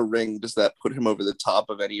one more ring, does that put him over the top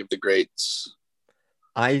of any of the greats?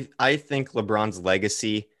 I think LeBron's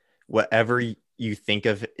legacy, whatever you think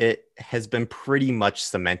of it, has been pretty much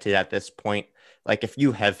cemented at this point. Like, if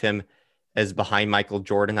you have him as behind Michael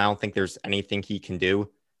Jordan, I don't think there's anything he can do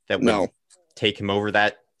that would take him over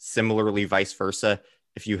that. Similarly, vice versa.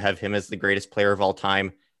 If you have him as the greatest player of all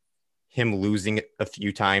time, him losing a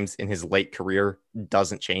few times in his late career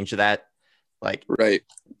doesn't change that. Like, right.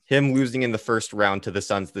 Him losing in the first round to the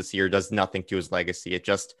Suns this year does nothing to his legacy. It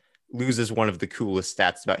just loses one of the coolest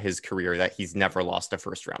stats about his career, that he's never lost a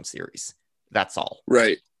first round series. That's all.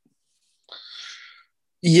 Right.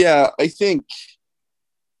 Yeah, I think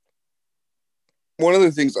one of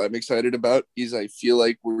the things I'm excited about is I feel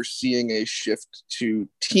like we're seeing a shift to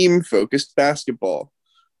team-focused basketball,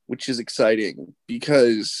 which is exciting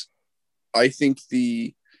because I think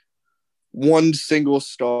the one single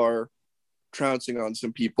star trouncing on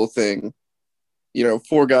some people thing,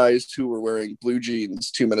 4 guys who were wearing blue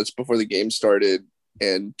jeans 2 minutes before the game started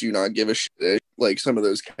and do not give a shit like some of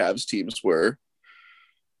those Cavs teams were.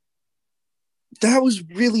 That was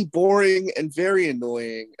really boring and very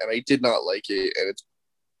annoying, and I did not like it. And it's a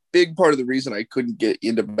big part of the reason I couldn't get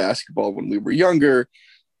into basketball when we were younger.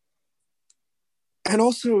 And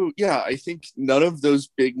also, yeah, I think none of those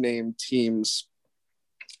big name teams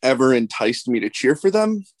ever enticed me to cheer for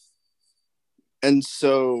them. And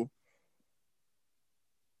so,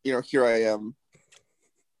 here I am,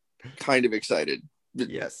 kind of excited.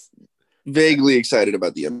 Yes. Vaguely excited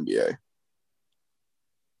about the NBA.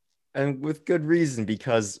 And with good reason,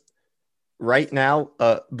 because right now,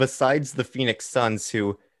 besides the Phoenix Suns,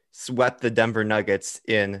 who swept the Denver Nuggets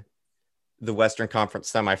in the Western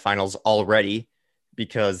Conference semifinals already,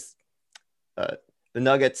 because the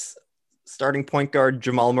Nuggets starting point guard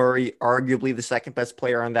Jamal Murray, arguably the second best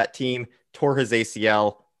player on that team, tore his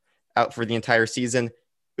ACL, out for the entire season.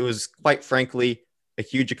 It was, quite frankly, a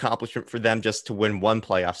huge accomplishment for them just to win one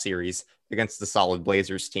playoff series against the solid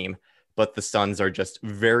Blazers team. But the Suns are just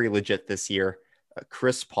very legit this year.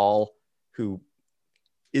 Chris Paul, who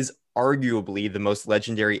is arguably the most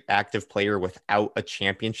legendary active player without a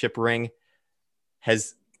championship ring,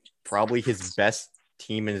 has probably his best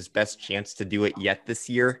team and his best chance to do it yet this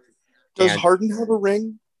year. Does Harden have a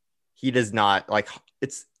ring? He does not. Like,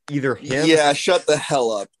 it's either him. Yeah, shut the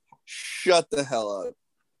hell up. Shut the hell up.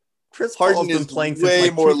 Chris Harden has been playing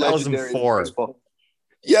since like 2004.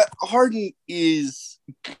 Yeah, Harden is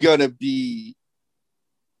gonna be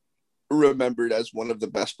remembered as one of the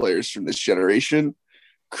best players from this generation,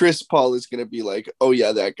 Chris Paul is going to be like, oh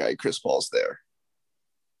yeah, that guy, Chris Paul's there.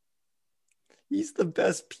 He's the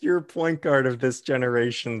best pure point guard of this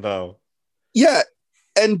generation, though. Yeah,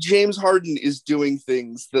 and James Harden is doing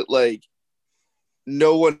things that like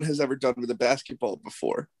no one has ever done with a basketball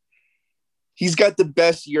before. He's got the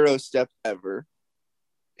best Euro step ever.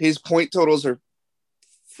 His point totals are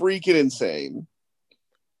freaking insane.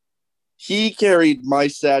 He carried my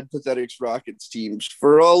sad, pathetic Rockets teams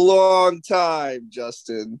for a long time,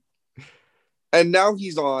 Justin. And now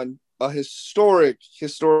he's on a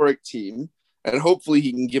historic team. And hopefully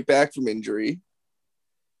he can get back from injury.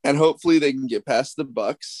 And hopefully they can get past the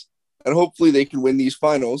Bucks. And hopefully they can win these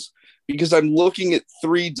finals. Because I'm looking at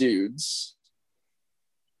three dudes,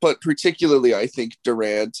 but particularly I think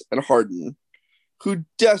Durant and Harden, who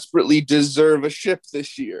desperately deserve a ship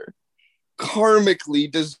this year.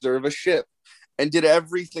 Karmically deserve a ship and did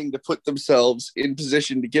everything to put themselves in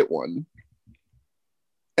position to get one.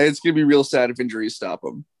 And it's going to be real sad if injuries stop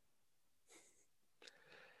them.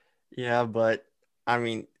 Yeah, but I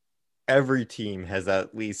mean, every team has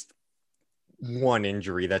at least one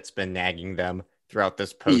injury that's been nagging them throughout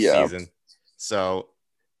this postseason. Yeah. So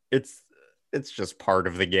it's just part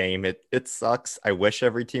of the game. It sucks. I wish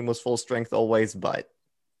every team was full strength always, but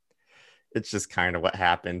it's just kind of what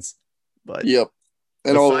happens. But yep,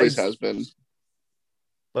 it always has been.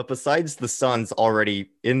 But besides the Suns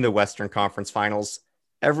already in the Western Conference Finals,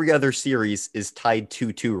 every other series is tied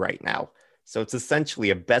 2-2 right now. So it's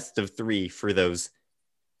essentially a best of three for those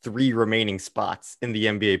three remaining spots in the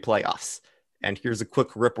NBA playoffs. And here's a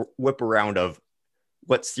quick whip around of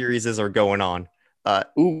what series are going on.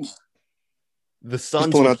 The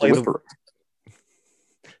Suns will play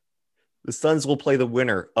the Suns will play the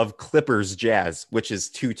winner of Clippers Jazz, which is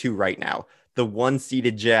 2-2 right now. The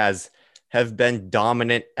one-seeded Jazz have been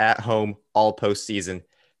dominant at home all postseason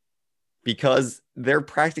because they're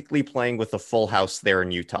practically playing with a full house there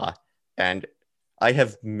in Utah. And I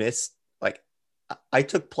have missed, I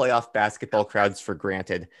took playoff basketball crowds for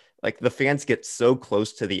granted. Like, the fans get so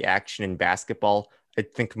close to the action in basketball, I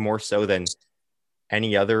think more so than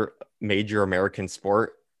any other major American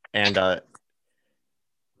sport. And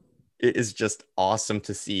it is just awesome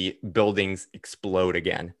to see buildings explode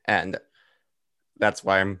again. And that's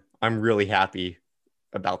why I'm really happy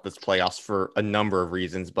about this playoffs for a number of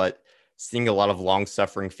reasons. But seeing a lot of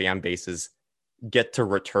long-suffering fan bases get to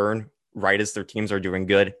return right as their teams are doing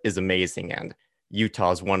good is amazing. And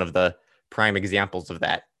Utah is one of the prime examples of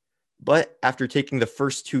that. But after taking the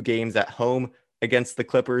first two games at home against the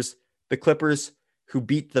Clippers, who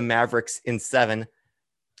beat the Mavericks in 7,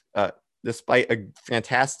 despite a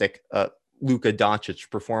fantastic Luka Doncic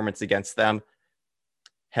performance against them,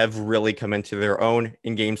 have really come into their own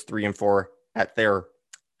in games 3 and 4 at their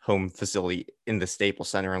home facility in the Staples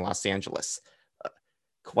Center in Los Angeles.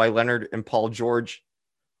 Kawhi Leonard and Paul George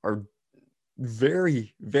are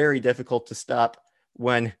very, very difficult to stop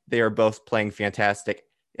when they are both playing fantastic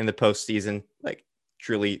in the postseason,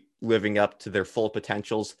 truly living up to their full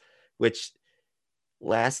potentials, which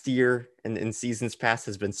last year and in seasons past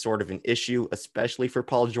has been sort of an issue, especially for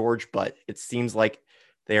Paul George, but it seems like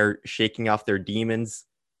they are shaking off their demons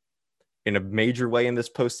in a major way in this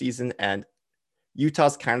postseason. And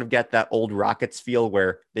Utah's kind of got that old Rockets feel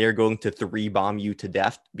where they are going to 3-bomb you to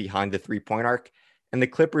death behind the 3-point arc. And the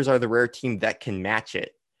Clippers are the rare team that can match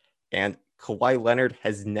it. And Kawhi Leonard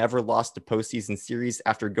has never lost a postseason series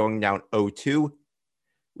after going down 0-2,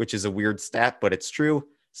 which is a weird stat, but it's true.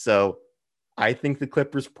 So I think the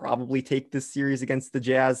Clippers probably take this series against the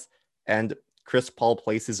Jazz, and Chris Paul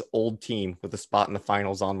plays his old team with a spot in the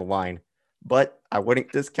finals on the line. But I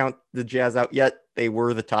wouldn't discount the Jazz out yet. They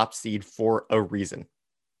were the top seed for a reason.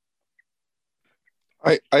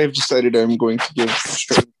 I have decided I'm going to give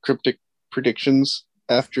straight cryptic predictions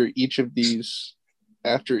after each of these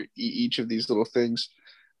little things.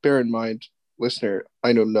 Bear in mind, listener,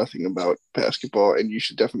 I know nothing about basketball, and you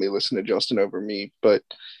should definitely listen to Justin over me, but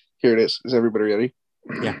here it is. Is everybody ready?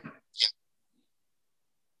 Yeah.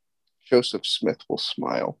 Joseph Smith will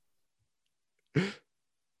smile.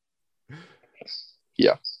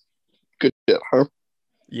 Yeah. Good shit, huh?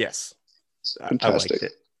 Yes. Fantastic. I liked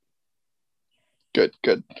it.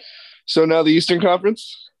 Good. So now the Eastern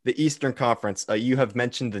Conference? The Eastern Conference. You have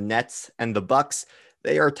mentioned the Nets and the Bucks.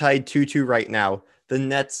 They are tied 2-2 right now. The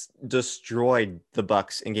Nets destroyed the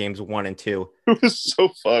Bucks in games 1 and 2. It was so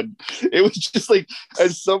fun. It was just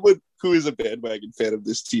as someone who is a bandwagon fan of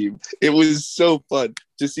this team, it was so fun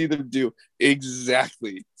to see them do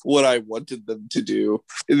exactly what I wanted them to do.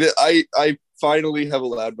 I finally have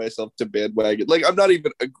allowed myself to bandwagon. I'm not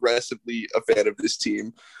even aggressively a fan of this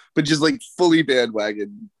team, but just like fully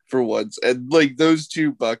bandwagon for once. And like those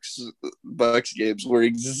two Bucks games were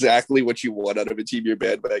exactly what you want out of a team you're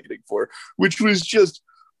bandwagoning for, which was just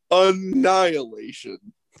annihilation.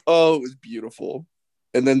 Oh, it was beautiful.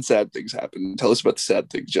 And then sad things happened. Tell us about the sad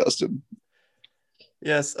things, Justin.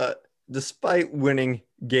 Yes, despite winning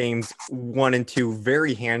games 1 and 2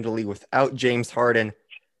 very handily without James Harden,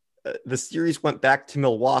 the series went back to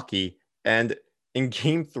Milwaukee. And in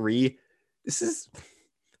game 3,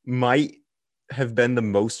 might have been the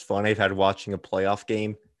most fun I've had watching a playoff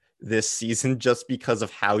game this season, just because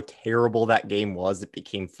of how terrible that game was. It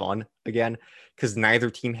became fun again because neither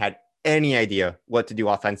team had any idea what to do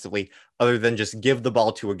offensively other than just give the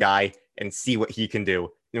ball to a guy and see what he can do.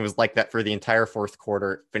 It was like that for the entire fourth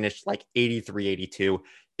quarter. It finished like 83-82.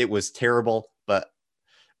 It was terrible, but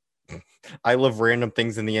I love random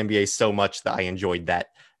things in the NBA so much that I enjoyed that.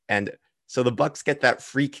 And so the Bucks get that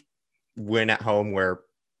freak win at home where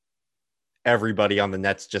everybody on the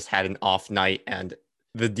Nets just had an off night, and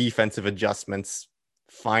the defensive adjustments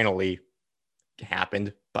finally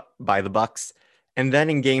happened by the Bucks. And then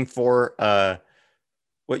in game 4,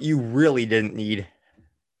 what you really didn't need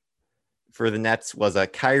for the Nets was a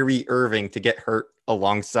Kyrie Irving to get hurt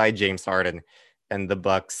alongside James Harden, and the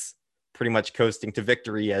Bucks pretty much coasting to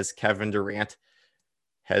victory as Kevin Durant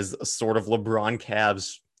has a sort of LeBron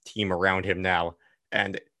Cavs team around him now.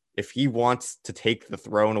 And if he wants to take the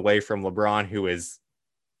throne away from LeBron, who is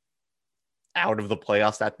out of the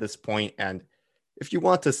playoffs at this point, and if you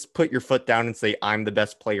want to put your foot down and say, I'm the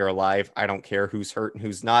best player alive, I don't care who's hurt and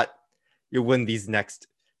who's not, you win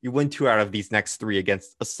 2 out of these next 3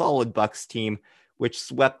 against a solid Bucks team, which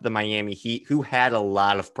swept the Miami Heat, who had a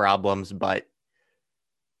lot of problems, but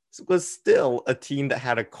was still a team that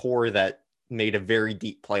had a core that made a very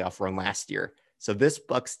deep playoff run last year. So this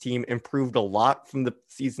Bucks team improved a lot from the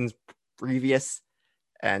seasons previous,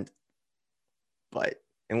 but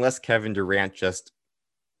unless Kevin Durant just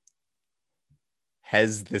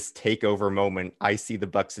has this takeover moment, I see the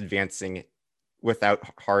Bucks advancing without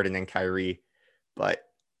Harden and Kyrie. But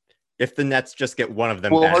if the Nets just get one of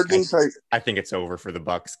them back, I think it's over for the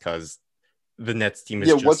Bucks because the Nets team is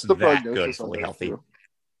just what's the that good, fully healthy.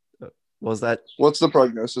 What was that? What's the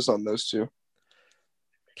prognosis on those two?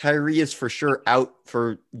 Kyrie is for sure out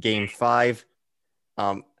for game 5.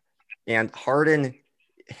 And Harden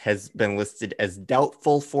has been listed as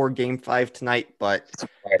doubtful for game 5 tonight, but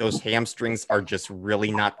those hamstrings are just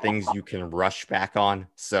really not things you can rush back on.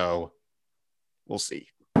 So we'll see.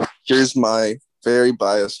 Here's my very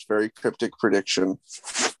biased, very cryptic prediction.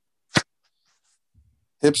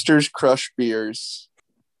 Hipsters crush beers.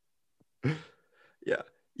 Yeah.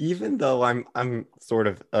 Even though I'm sort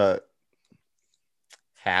of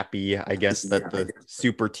happy, I guess, that the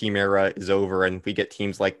super team era is over and we get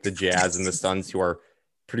teams like the Jazz and the Suns who are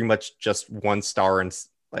pretty much just one star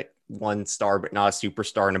but not a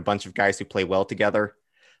superstar and a bunch of guys who play well together.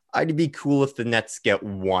 I'd be cool if the Nets get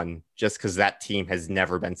one just because that team has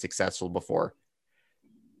never been successful before.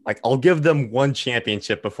 Like, I'll give them one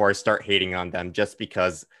championship before I start hating on them just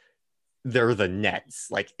because they're the Nets.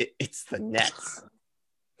 Like, it's the Nets.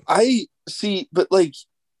 I see, but like,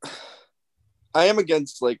 I am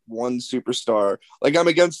against like one superstar. Like, I'm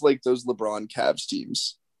against like those LeBron Cavs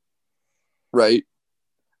teams, right?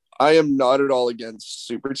 I am not at all against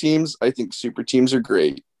super teams. I think super teams are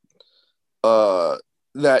great.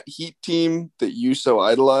 That Heat team that you so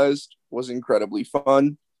idolized was incredibly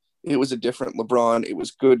fun. It was a different LeBron. It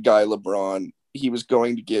was good guy LeBron. He was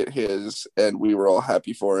going to get his, and we were all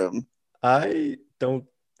happy for him. I don't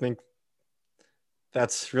think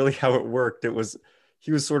that's really how it worked.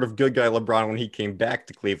 He was sort of good guy LeBron when he came back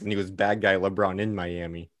to Cleveland. He was bad guy LeBron in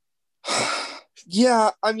Miami.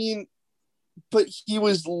 Yeah, I mean, but he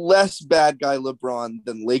was less bad guy LeBron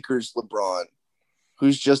than Lakers LeBron,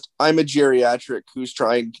 who's just, I'm a geriatric who's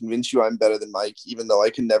trying to convince you I'm better than Mike, even though I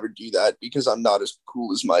can never do that because I'm not as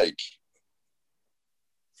cool as Mike.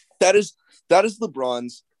 That is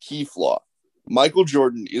LeBron's key flaw. Michael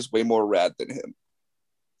Jordan is way more rad than him.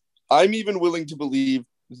 I'm even willing to believe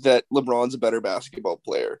that LeBron's a better basketball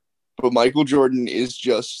player, but Michael Jordan is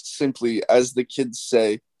just simply, as the kids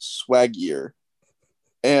say, swaggier.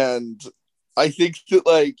 And I think that,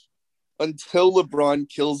 like, until LeBron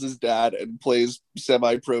kills his dad and plays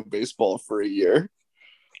semi-pro baseball for a year,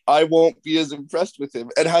 I won't be as impressed with him,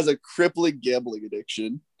 and has a crippling gambling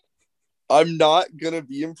addiction. I'm not going to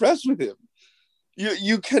be impressed with him.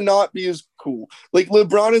 You cannot be as cool. Like,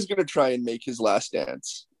 LeBron is going to try and make his last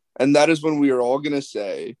dance. And that is when we are all going to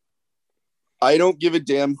say, I don't give a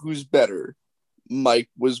damn who's better. Mike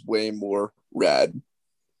was way more rad.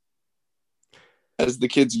 As the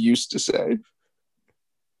kids used to say.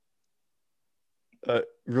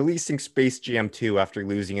 Releasing Space Jam 2 after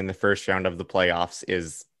losing in the first round of the playoffs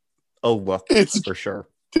is a look for sure.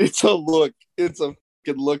 It's a look. It's a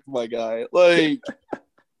fucking look, my guy. Like,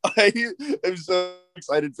 I am so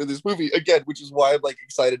excited for this movie again, which is why I'm like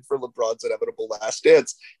excited for LeBron's inevitable last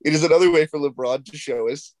dance. It is another way for LeBron to show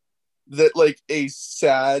us that like a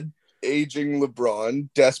sad, aging LeBron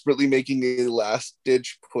desperately making a last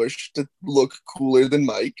ditch push to look cooler than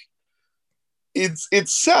Mike. It's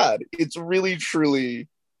sad. It's really truly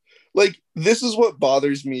like this is what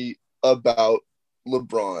bothers me about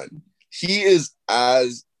LeBron. He is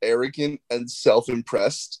as arrogant and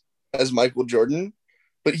self-impressed as Michael Jordan,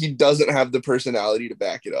 but he doesn't have the personality to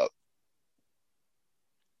back it up.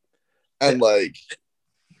 And like,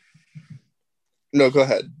 no, go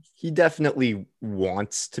ahead. He definitely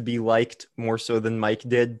wants to be liked more so than Mike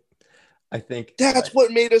did. I think that's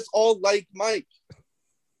what made us all like Mike.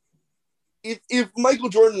 If Michael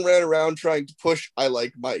Jordan ran around trying to push I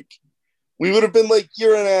like Mike, we would have been like,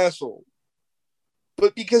 you're an asshole.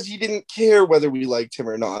 But because he didn't care whether we liked him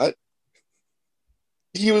or not,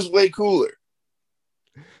 he was way cooler.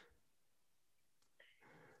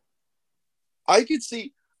 I could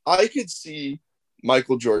see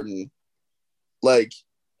Michael Jordan like,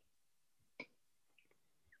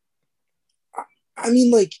 I mean,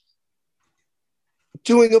 like,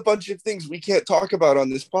 doing a bunch of things we can't talk about on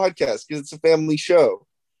this podcast because it's a family show.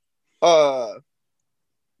 For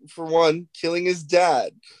one, killing his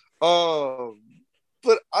dad.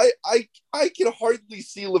 But I can hardly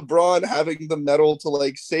see LeBron having the mettle to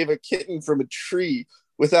like save a kitten from a tree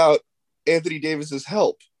without Anthony Davis's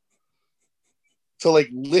help. To like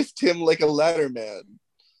lift him like a ladder man.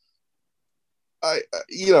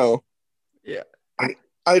 Yeah.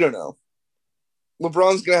 I don't know.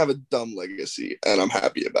 LeBron's gonna have a dumb legacy, and I'm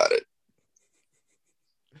happy about it.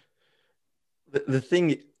 The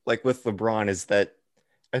thing, like with LeBron, is that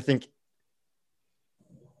I think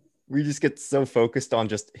we just get so focused on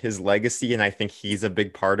just his legacy, and I think he's a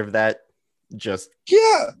big part of that. Just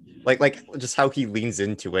like just how he leans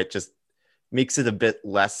into it, just makes it a bit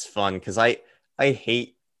less fun. Because I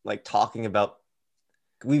hate like talking about.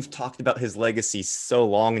 We've talked about his legacy so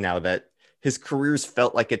long now that his career's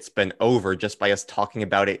felt like it's been over just by us talking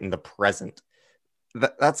about it in the present.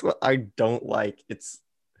 That's what I don't like.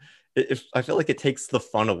 I feel like it takes the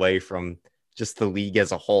fun away from just the league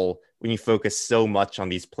as a whole when you focus so much on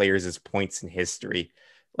these players as points in history.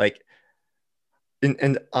 Like,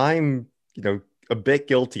 and I'm, a bit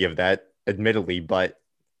guilty of that, admittedly, but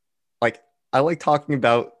like, I like talking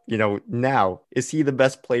about, now. Is he the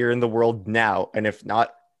best player in the world now? And if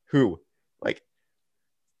not, who? Like,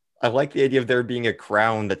 I like the idea of there being a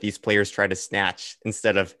crown that these players try to snatch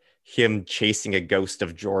instead of him chasing a ghost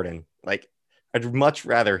of Jordan. Like, I'd much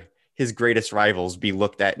rather his greatest rivals be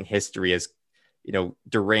looked at in history as,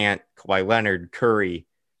 Durant, Kawhi Leonard, Curry,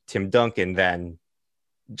 Tim Duncan than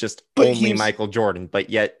just only Michael Jordan. But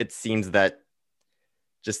yet it seems that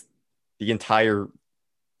just the entire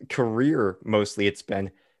career, mostly it's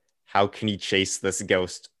been, how can he chase this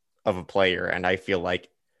ghost of a player? And I feel like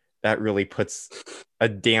that really puts a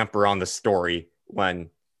damper on the story when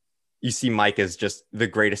you see Mike as just the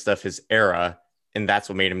greatest of his era, and that's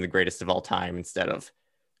what made him the greatest of all time, instead of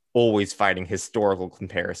always fighting historical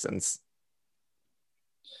comparisons.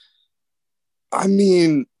 I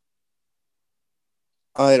mean,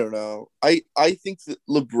 I don't know. I think that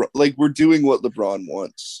LeBron, like, we're doing what LeBron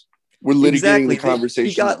wants. We're litigating the conversation.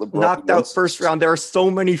 He got knocked out first round. There are so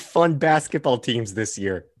many fun basketball teams this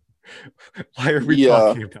year. Why are we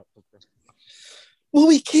talking about LeBron? Well,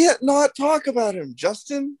 we can't not talk about him,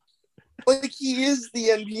 Justin. Like, he is the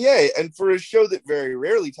NBA. And for a show that very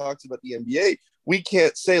rarely talks about the NBA, we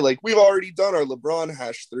can't say, like, we've already done our LeBron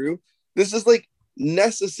hash through. This is, like,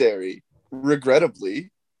 necessary, regrettably.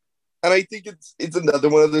 And I think it's another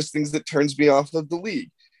one of those things that turns me off of the league.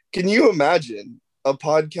 Can you imagine a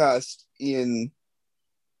podcast in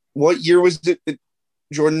what year was it that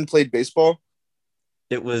Jordan played baseball?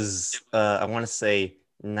 It was, I want to say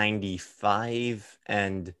 95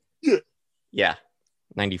 and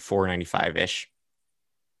 94, 95-ish.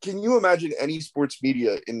 Can you imagine any sports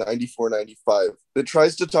media in 94, 95 that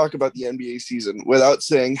tries to talk about the NBA season without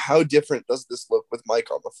saying, how different does this look with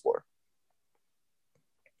Mike on the floor?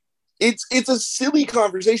 It's a silly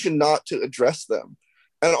conversation not to address them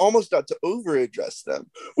and almost not to over address them,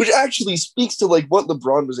 which actually speaks to like what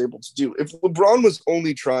LeBron was able to do. If LeBron was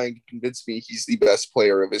only trying to convince me he's the best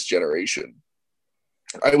player of his generation,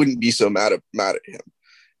 I wouldn't be so mad at him.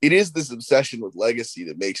 It is this obsession with legacy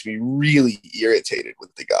that makes me really irritated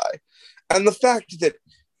with the guy. And the fact that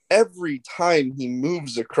every time he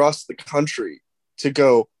moves across the country to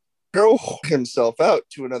go, Go himself out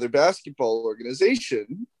to another basketball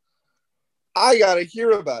organization, I got to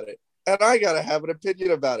hear about it. And I got to have an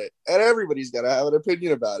opinion about it. And everybody's got to have an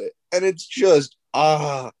opinion about it. And it's just,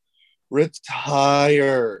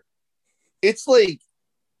 retire. It's like,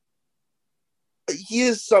 he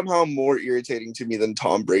is somehow more irritating to me than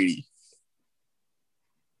Tom Brady.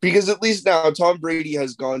 Because at least now Tom Brady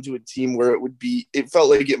has gone to a team where it felt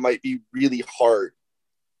like it might be really hard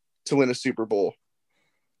to win a Super Bowl.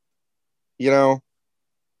 You know?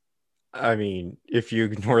 I mean, if you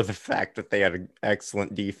ignore the fact that they had an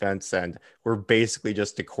excellent defense and were basically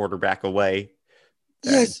just a quarterback away.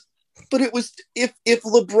 Yes, but it was if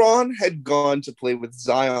LeBron had gone to play with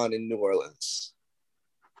Zion in New Orleans,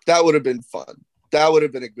 that would have been fun. That would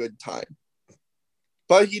have been a good time.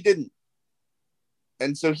 But he didn't.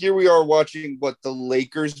 And so here we are watching the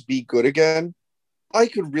Lakers be good again. I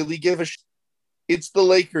could really give a shit. It's the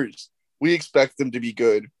Lakers. We expect them to be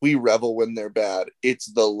good. We revel when they're bad. It's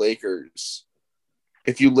the Lakers.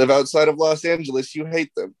 If you live outside of Los Angeles, you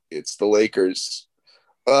hate them. It's the Lakers.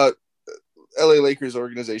 LA Lakers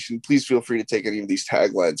organization, please feel free to take any of these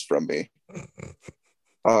taglines from me.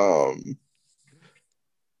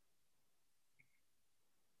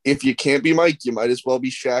 If you can't be Mike, you might as well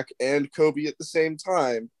be Shaq and Kobe at the same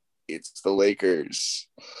time. It's the Lakers.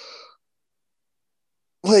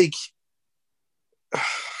 Like,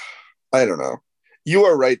 I don't know. You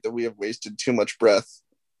are right that we have wasted too much breath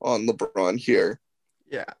on LeBron here.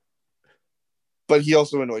 Yeah. But he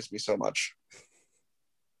also annoys me so much.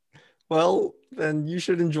 Well, then you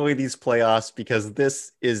should enjoy these playoffs because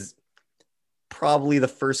this is probably the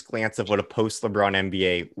first glance of what a post-LeBron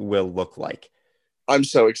NBA will look like. I'm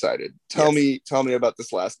so excited. Tell me about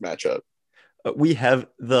this last matchup. We have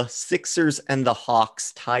the Sixers and the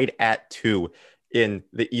Hawks tied at 2 in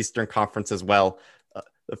the Eastern Conference as well.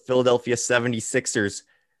 The Philadelphia 76ers,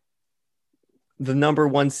 the number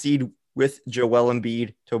 1 seed with Joel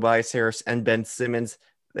Embiid, Tobias Harris, and Ben Simmons.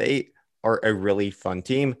 They are a really fun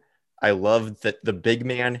team. I love that the big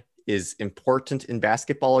man is important in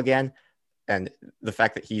basketball again. And the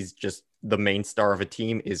fact that he's just the main star of a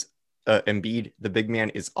team is Embiid, the big man,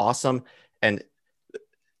 is awesome. And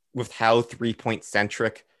with how 3-point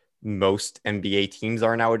centric most NBA teams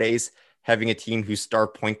are nowadays, having a team whose star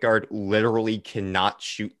point guard literally cannot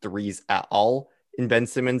shoot threes at all in Ben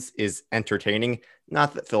Simmons is entertaining.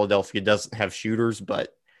 Not that Philadelphia doesn't have shooters,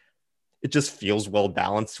 but it just feels well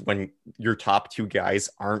balanced when your top 2 guys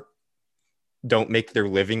don't make their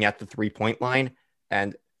living at the 3-point line.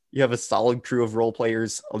 And you have a solid crew of role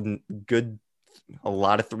players, a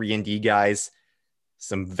lot of 3-and-D guys,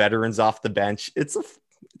 some veterans off the bench. It's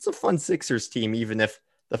a fun Sixers team, even if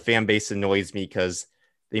the fan base annoys me because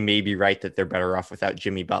they may be right that they're better off without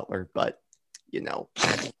Jimmy Butler, but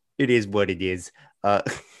it is what it is.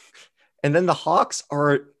 And then the Hawks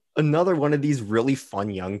are another one of these really fun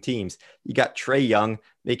young teams. You got Trae Young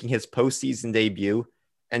making his postseason debut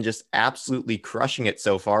and just absolutely crushing it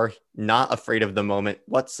so far, not afraid of the moment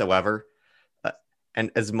whatsoever. And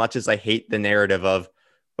as much as I hate the narrative of,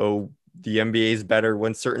 the NBA is better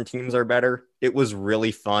when certain teams are better, it was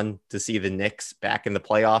really fun to see the Knicks back in the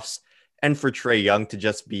playoffs and for Trae Young to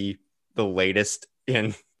just be the latest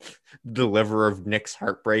in deliverer of Knicks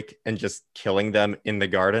heartbreak and just killing them in the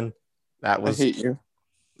Garden. I hate you.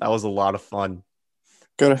 That was a lot of fun.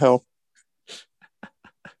 Go to hell.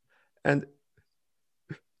 And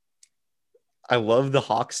I love the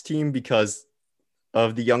Hawks team because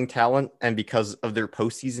of the young talent and because of their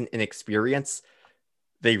postseason inexperience.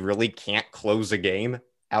 They really can't close a game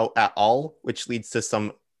out at all, which leads to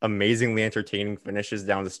some amazingly entertaining finishes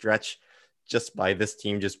down the stretch just by this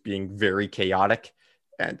team just being very chaotic.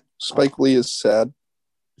 And Spike Lee is sad.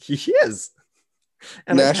 He is.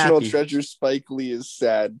 And National treasure Spike Lee is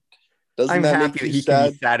sad. I'm happy that he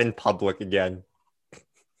can be sad in public again.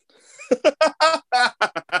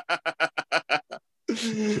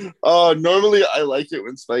 Normally I like it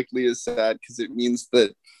when Spike Lee is sad because it means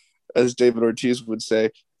that, as David Ortiz would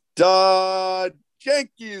say,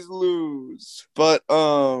 Yankees lose. But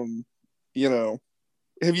have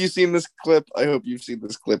you seen this clip? I hope you've seen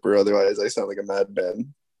this clip, or otherwise I sound like a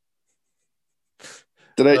madman.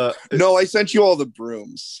 Did I? No, I sent you all the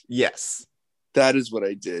brooms. Yes. That is what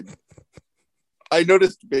I did. I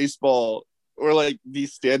noticed baseball, or like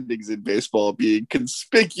these standings in baseball, being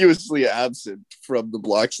conspicuously absent from the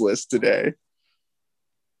blocks list today.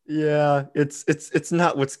 Yeah, it's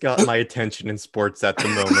not what's got my attention in sports at the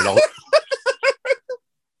moment.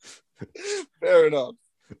 Fair enough.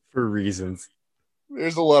 For reasons.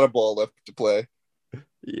 There's a lot of ball left to play.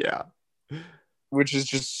 Yeah. Which is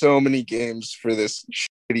just so many games for this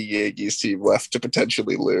shitty Yankees team left to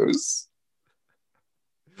potentially lose.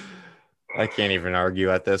 I can't even argue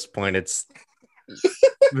at this point. It's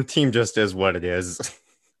the team just is what it is.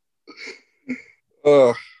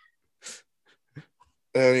 Oh.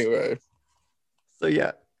 Anyway. So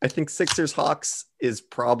yeah, I think Sixers Hawks is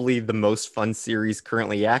probably the most fun series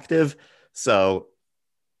currently active. So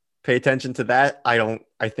pay attention to that.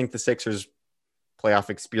 I think the Sixers playoff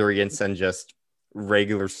experience and just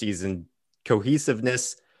regular season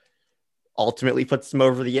cohesiveness ultimately puts them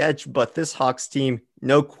over the edge. But this Hawks team,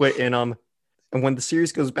 no quit in them. And when the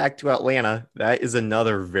series goes back to Atlanta, that is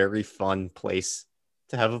another very fun place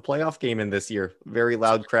to have a playoff game in this year. Very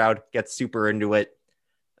loud crowd, gets super into it.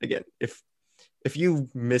 Again, if you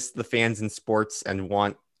miss the fans in sports and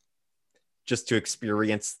want just to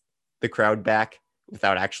experience the crowd back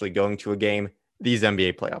without actually going to a game, these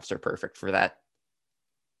NBA playoffs are perfect for that.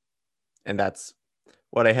 And that's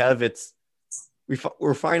what I have.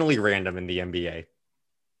 We're finally random in the NBA.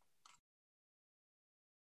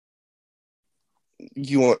 Do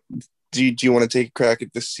you want to take a crack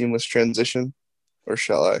at this seamless transition, or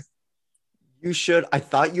shall I? You should. I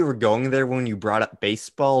thought you were going there when you brought up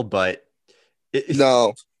baseball, but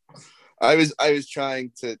no, I was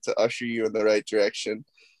trying to usher you in the right direction.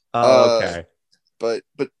 Oh, okay. But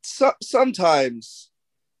sometimes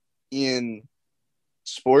in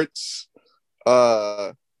sports,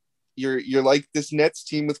 you're like this Nets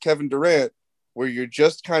team with Kevin Durant, where you're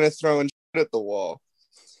just kind of throwing shit at the wall.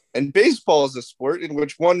 And baseball is a sport in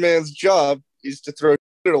which one man's job is to throw shit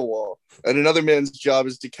at a wall, and another man's job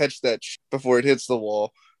is to catch that shit before it hits the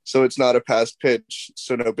wall, so it's not a passed pitch,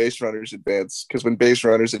 so no base runners advance. Because when base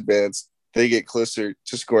runners advance, they get closer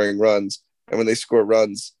to scoring runs, and when they score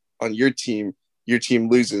runs on your team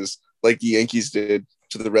loses, like the Yankees did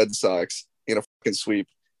to the Red Sox in a fucking sweep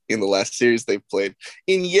in the last series they've played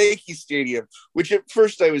in Yankee Stadium, which at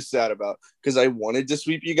first I was sad about because I wanted to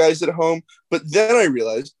sweep you guys at home. But then I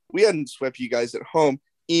realized we hadn't swept you guys at home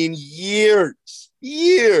in years.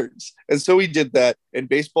 And so we did that. And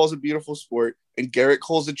baseball's a beautiful sport. And Garrett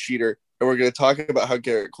Cole's a cheater. And we're going to talk about how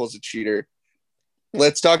Garrett Cole's a cheater.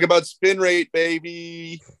 Let's talk about spin rate,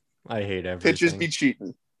 baby. I hate everything. Pitchers be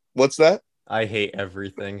cheating. What's that? I hate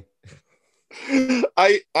everything.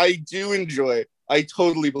 I do enjoy. I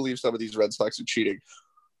totally believe some of these Red Sox are cheating.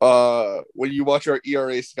 When you watch our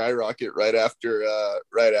ERA skyrocket right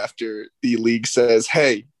after the league says,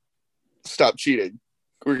 "Hey, stop cheating.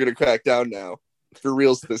 We're gonna crack down now for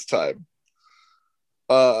reals this time."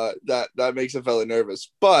 That makes a fella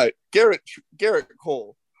nervous. But Garrett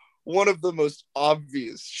Cole, one of the most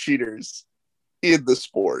obvious cheaters in the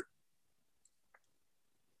sport.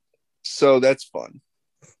 So that's fun.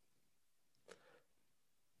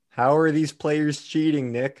 How are these players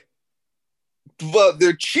cheating, Nick? But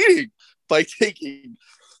they're cheating by taking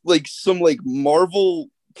some Marvel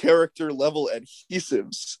character level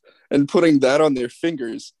adhesives and putting that on their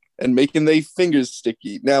fingers and making their fingers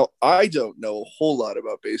sticky. Now, I don't know a whole lot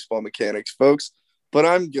about baseball mechanics, folks, but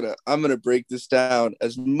I'm gonna break this down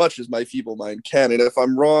as much as my feeble mind can. And if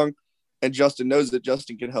I'm wrong, and Justin knows that,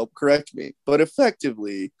 Justin can help correct me. But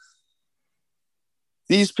effectively,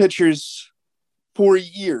 these pitchers, for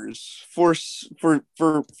years, for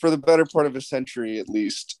the better part of a century at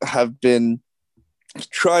least, have been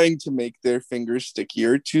trying to make their fingers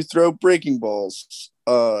stickier to throw breaking balls.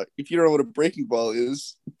 If you don't know what a breaking ball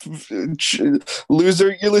is,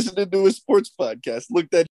 loser, you're listening to a sports podcast. Look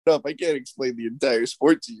that up. I can't explain the entire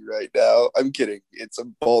sport to you right now. I'm kidding. It's a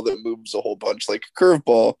ball that moves a whole bunch, like a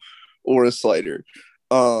curveball or a slider.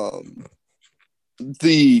 The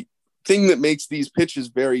thing that makes these pitches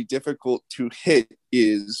very difficult to hit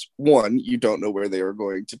is, one, you don't know where they are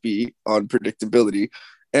going to be on predictability,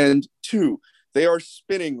 and two, they are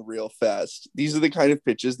spinning real fast. These are the kind of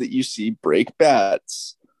pitches that you see break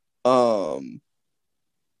bats. That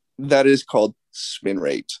is called spin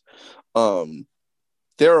rate.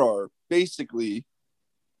 There are basically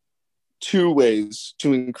two ways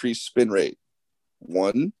to increase spin rate.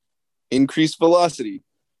 One, increase velocity,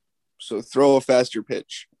 so throw a faster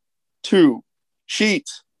pitch. Two, cheat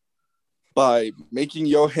by making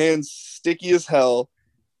your hands sticky as hell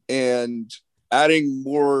and adding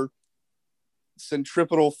more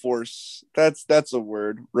centripetal force. That's a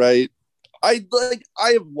word, right? I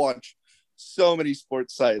have watched so many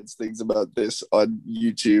sports science things about this on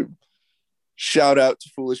YouTube. Shout out to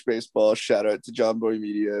Foolish Baseball. Shout out to John Boy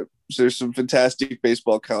Media. There's some fantastic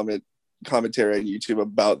baseball commentary on YouTube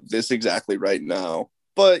about this exactly right now.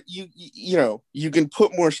 But you know, you can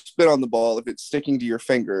put more spin on the ball if it's sticking to your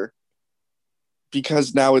finger.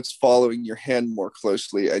 because now it's following your hand more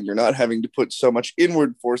closely and you're not having to put so much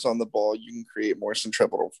inward force on the ball, you can create more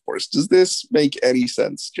centripetal force. Does this make any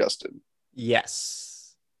sense, Justin?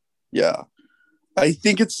 Yes. Yeah. I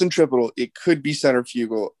think it's centripetal. It could be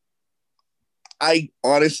centrifugal. I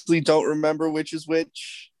honestly don't remember which is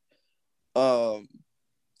which. Don't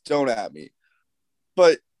at me.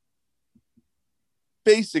 But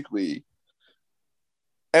basically,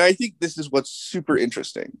 and I think this is what's super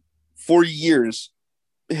interesting. For years,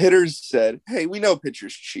 hitters said, hey, we know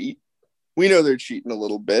pitchers cheat. We know they're cheating a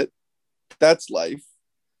little bit. That's life.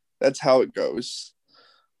 That's how it goes.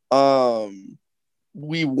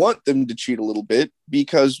 We want them to cheat a little bit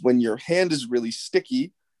because when your hand is really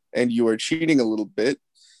sticky and you are cheating a little bit,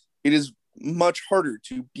 it is much harder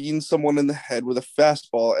to bean someone in the head with a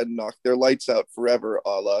fastball and knock their lights out forever, a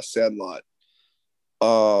la Sandlot.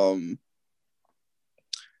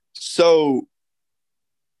 So,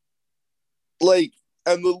 like,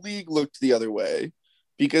 and the league looked the other way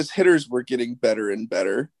because hitters were getting better and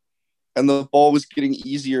better, and the ball was getting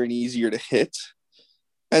easier and easier to hit.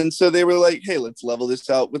 And so they were like, hey, let's level this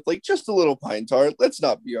out with like just a little pine tar. Let's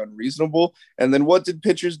not be unreasonable. And then what did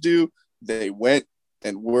pitchers do? They went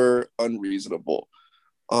and were unreasonable.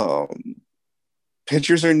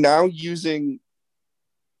 Pitchers are now using.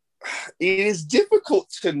 It is difficult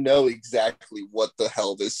to know exactly what the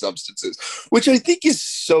hell this substance is, which I think is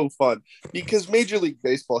so fun because Major League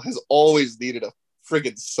Baseball has always needed a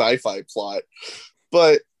friggin' sci-fi plot.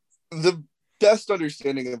 But the best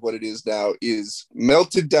understanding of what it is now is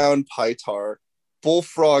melted down pie tar,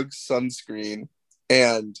 bullfrog sunscreen,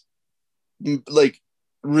 and like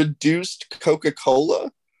reduced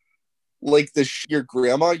Coca-Cola, like your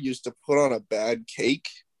grandma used to put on a bad cake.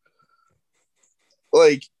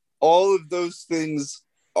 Like, all of those things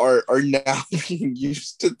are now being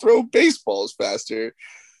used to throw baseballs faster.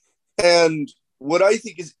 And what I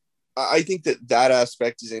think that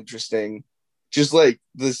aspect is interesting. Just like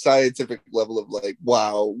the scientific level of like,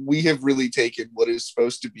 wow, we have really taken what is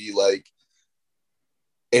supposed to be like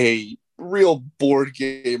a real board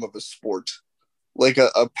game of a sport, like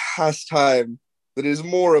a pastime that is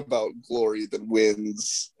more about glory than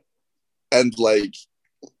wins. And like,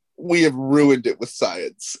 we have ruined it with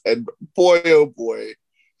science. And boy, oh boy,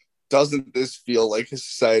 doesn't this feel like a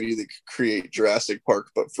society that could create Jurassic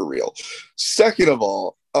Park, but for real. Second of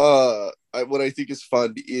all, what I think is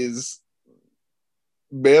fun is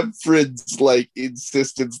Manfred's like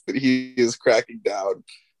insistence that he is cracking down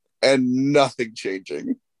and nothing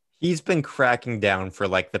changing. He's been cracking down for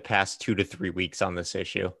like the past 2 to 3 weeks on this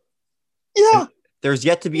issue. Yeah. And there's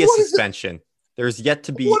yet to be a suspension. There's yet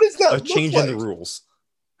to be a change in the rules.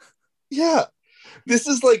 Yeah. This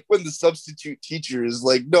is like when the substitute teacher is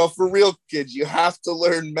like, no, for real, kids, you have to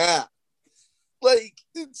learn math. Like,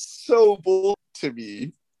 it's so bull to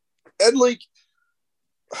me. And like,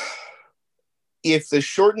 if the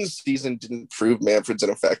shortened season didn't prove Manfred's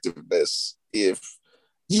ineffectiveness, if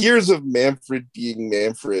years of Manfred being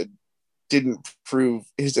Manfred didn't prove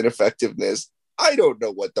his ineffectiveness, I don't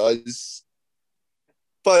know what does.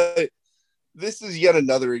 But this is yet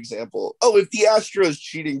another example. Oh, if the Astros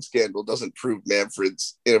cheating scandal doesn't prove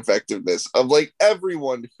Manfred's ineffectiveness of like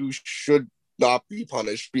everyone who should not be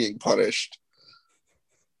punished being punished.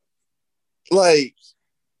 Like,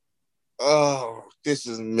 oh, this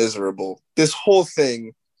is miserable. This whole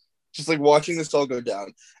thing, just like watching this all go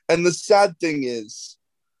down. And the sad thing is,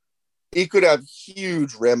 it could have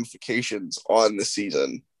huge ramifications on the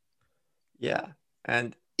season. Yeah.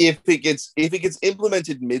 And if it gets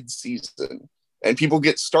implemented mid-season and people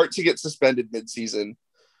start to get suspended mid-season,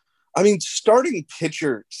 I mean, starting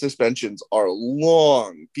pitcher suspensions are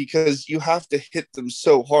long because you have to hit them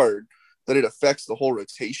so hard that it affects the whole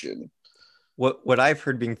rotation. What I've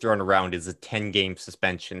heard being thrown around is a 10-game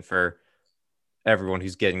suspension for everyone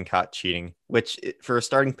who's getting caught cheating, which for a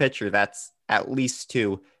starting pitcher, that's at least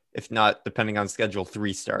 2, if not, depending on schedule,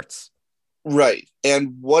 3 starts. Right.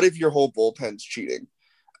 And what if your whole bullpen's cheating?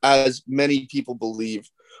 As many people believe.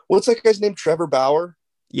 What's that guy's name? Trevor Bauer?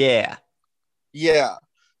 Yeah. Yeah.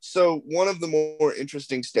 So one of the more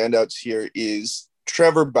interesting standouts here is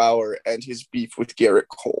Trevor Bauer and his beef with Garrett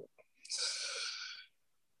Cole.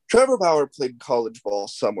 Trevor Bauer played college ball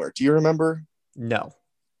somewhere. Do you remember? No.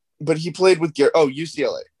 But he played with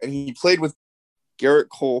UCLA. And he played with Garrett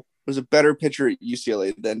Cole, was a better pitcher at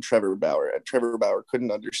UCLA than Trevor Bauer. And Trevor Bauer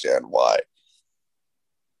couldn't understand why.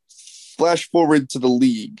 Flash forward to the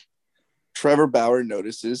league. Trevor Bauer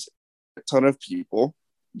notices a ton of people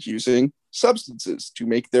using substances to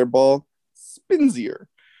make their ball spinsier.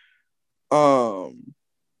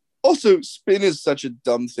 Also, spin is such a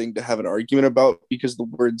dumb thing to have an argument about because the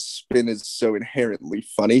word spin is so inherently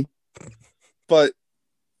funny. But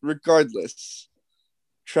regardless,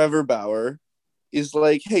 Trevor Bauer is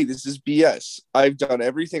like, hey, this is BS. I've done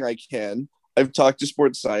everything I can. I've talked to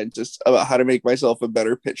sports scientists about how to make myself a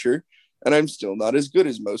better pitcher, and I'm still not as good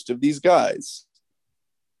as most of these guys.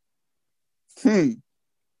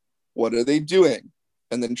 What are they doing?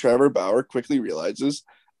 And then Trevor Bauer quickly realizes,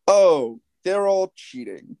 oh, they're all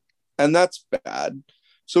cheating. And that's bad.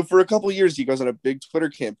 So for a couple of years, he goes on a big Twitter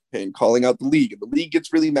campaign calling out the league. And the league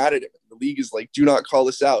gets really mad at him. The league is like, do not call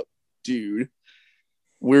us out, dude.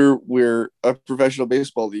 We're a professional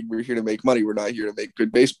baseball league. We're here to make money. We're not here to make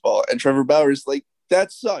good baseball. And Trevor Bauer is like,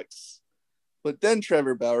 that sucks. But then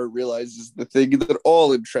Trevor Bauer realizes the thing that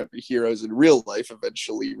all intrepid heroes in real life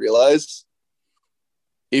eventually realize.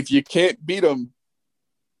 If you can't beat them,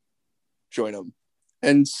 join them.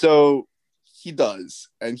 And so he does.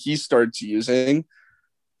 And he starts using.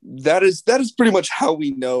 That is pretty much how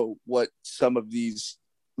we know what some of these,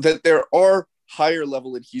 that there are higher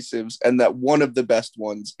level adhesives, and that one of the best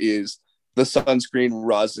ones is the sunscreen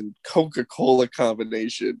rosin Coca-Cola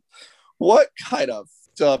combination. What kind of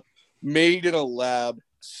stuff made in a lab,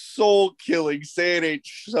 soul killing, say it ain't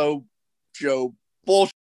so, Joe,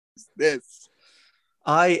 bullshit is this?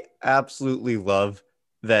 I absolutely love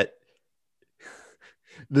that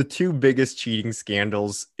the two biggest cheating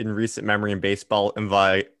scandals in recent memory in baseball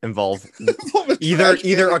involve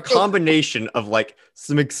either a combination of like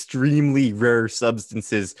some extremely rare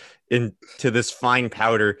substances into this fine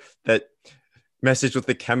powder that messes with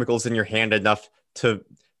the chemicals in your hand enough to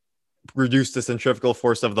reduce the centrifugal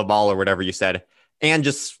force of the ball or whatever you said, and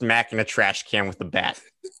just smacking a trash can with the bat.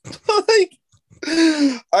 Like,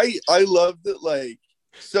 I love that. Like,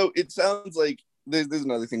 so it sounds like there's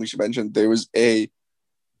another thing we should mention. There was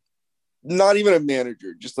not even a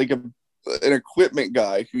manager, just like an equipment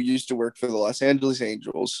guy who used to work for the Los Angeles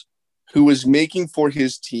Angels, who was making for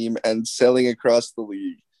his team and selling across the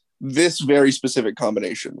league this very specific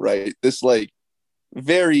combination, right? This like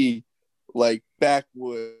very like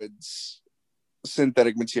backwoods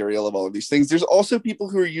synthetic material of all of these things. There's also people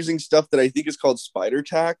who are using stuff that I think is called spider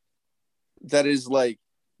tack that is like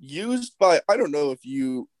used by, I don't know if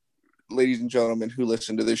you, ladies and gentlemen who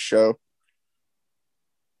listen to this show,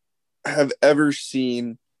 have ever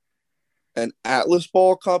seen an Atlas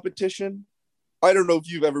ball competition. I don't know if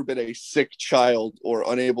you've ever been a sick child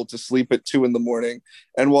or unable to sleep at 2 a.m.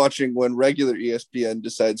 and watching when regular ESPN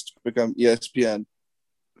decides to become ESPN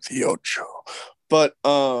The Ocho. But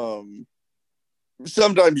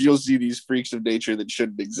sometimes you'll see these freaks of nature that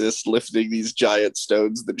shouldn't exist lifting these giant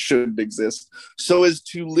stones that shouldn't exist, so as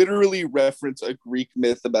to literally reference a Greek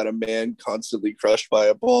myth about a man constantly crushed by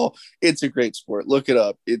a ball. It's a great sport. Look it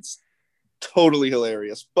up. It's totally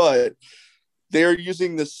hilarious. But they're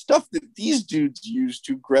using the stuff that these dudes use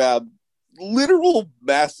to grab literal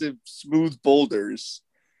massive smooth boulders,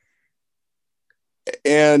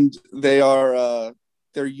 and they're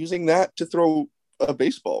using that to throw a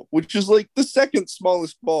baseball, which is like the second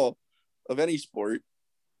smallest ball of any sport,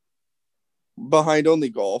 behind only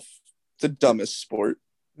golf, the dumbest sport.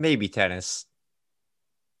 Maybe tennis.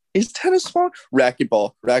 Is tennis small?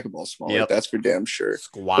 Racquetball's smaller. Yep. That's for damn sure.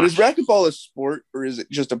 Squash. But is racquetball a sport, or is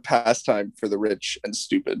it just a pastime for the rich and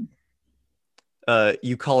stupid?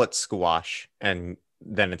 You call it squash, and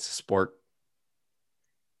then it's a sport.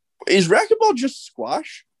 Is racquetball just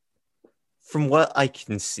squash? From what I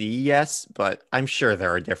can see, yes, but I'm sure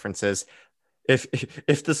there are differences.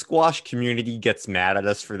 If the squash community gets mad at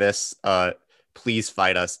us for this, please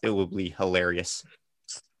fight us. It will be hilarious.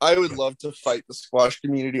 I would love to fight the squash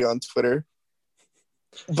community on Twitter,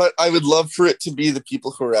 but I would love for it to be the people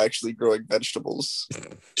who are actually growing vegetables.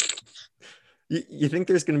 You think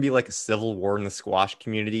there's going to be like a civil war in the squash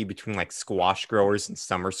community between like squash growers and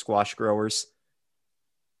summer squash growers?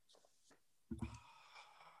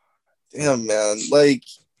 Damn, man. Like,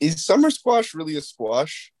 is summer squash really a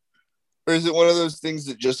squash? Or is it one of those things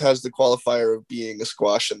that just has the qualifier of being a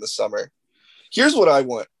squash in the summer? Here's what I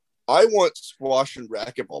want. I want squash and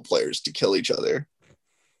racquetball players to kill each other.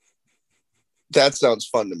 That sounds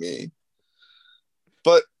fun to me.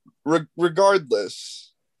 But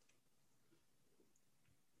regardless...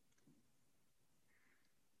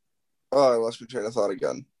 Oh, I lost my train of thought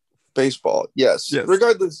again. Baseball, yes.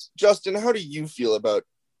 Regardless, Justin, how do you feel about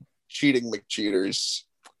cheating McCheaters?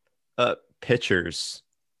 Pitchers.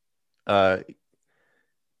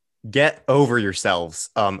 Get over yourselves.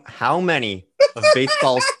 How many of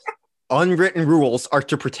baseball's unwritten rules are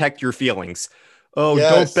to protect your feelings? Oh,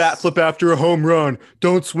 yes. Don't bat flip after a home run.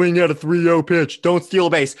 Don't swing at a 3-0 pitch. Don't steal a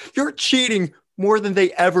base. You're cheating more than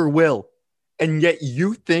they ever will. And yet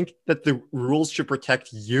you think that the rules should protect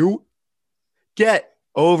you? Get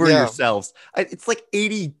over yourselves. It's like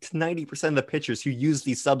 80 to 90% of the pitchers who use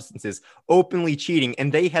these substances openly cheating,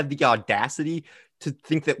 and they have the audacity to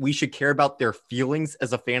think that we should care about their feelings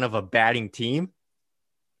as a fan of a batting team.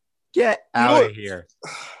 Get out of here.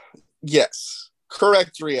 Yes.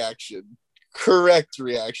 Correct reaction.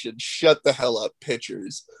 Shut the hell up,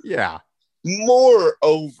 pitchers. Yeah.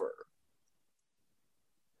 Moreover,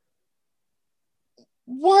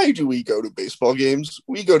 why do we go to baseball games?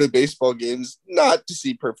 We go to baseball games not to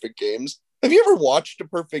see perfect games. Have you ever watched a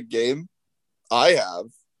perfect game? I have.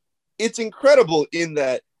 It's incredible in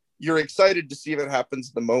that you're excited to see if it happens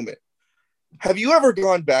in the moment. Have you ever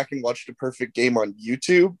gone back and watched a perfect game on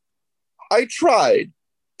YouTube? I tried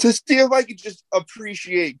to see if I could just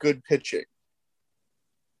appreciate good pitching.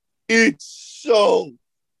 It's so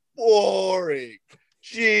boring.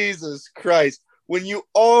 Jesus Christ. When you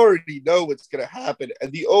already know what's going to happen,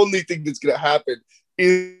 and the only thing that's going to happen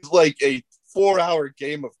is like a 4-hour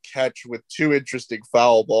game of catch with 2 interesting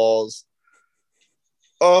foul balls.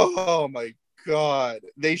 Oh my God.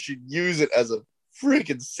 They should use it as a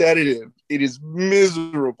freaking sedative. It is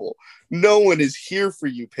miserable. No one is here for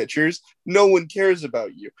you, pitchers. No one cares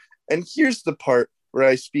about you. And here's the part where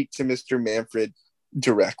I speak to Mr. Manfred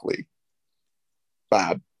directly.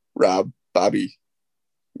 Rob, Bobby,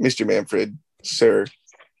 Mr. Manfred, sir.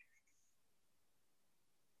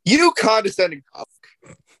 You condescending cock.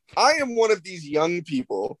 I am one of these young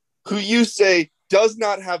people who you say does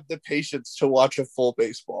not have the patience to watch a full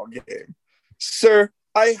baseball game. Sir,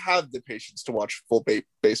 I have the patience to watch a full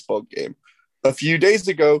baseball game. A few days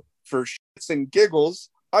ago, for shits and giggles,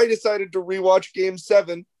 I decided to rewatch Game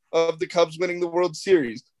 7 of the Cubs winning the World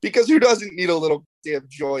Series, because who doesn't need a little damn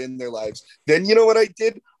joy in their lives? Then you know what I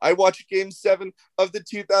did? I watched Game 7 of the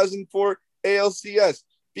 2004 ALCS,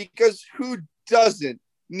 because who doesn't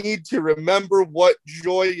need to remember what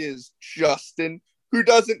joy is, Justin? Who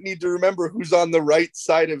doesn't need to remember who's on the right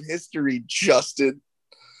side of history, Justin?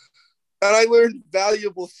 And I learned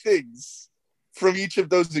valuable things from each of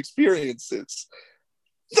those experiences.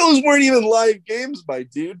 Those weren't even live games, my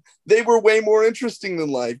dude. They were way more interesting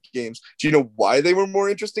than live games. Do you know why they were more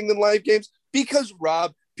interesting than live games? Because,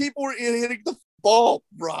 Rob, people were hitting the ball,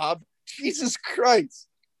 Rob. Jesus Christ.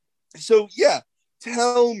 So, yeah,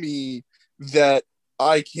 tell me that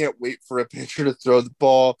I can't wait for a pitcher to throw the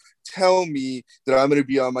ball. Tell me that I'm going to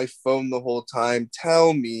be on my phone the whole time.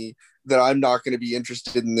 Tell me that I'm not going to be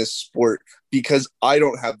interested in this sport because I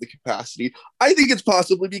don't have the capacity. I think it's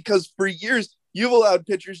possibly because for years you've allowed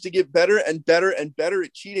pitchers to get better and better and better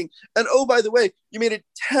at cheating. And oh, by the way, you made a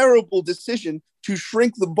terrible decision to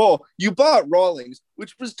shrink the ball. You bought Rawlings,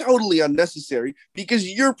 which was totally unnecessary because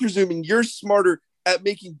you're presuming you're smarter at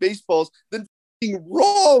making baseballs than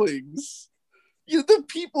Rawlings. The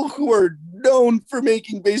people who are known for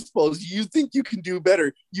making baseballs, you think you can do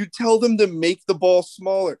better. You tell them to make the ball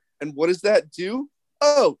smaller. And what does that do?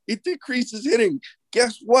 Oh, it decreases hitting.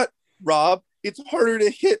 Guess what, Rob? It's harder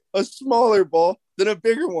to hit a smaller ball than a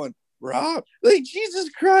bigger one. Rob, like, Jesus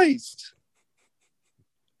Christ.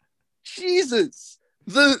 Jesus.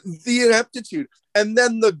 The ineptitude. And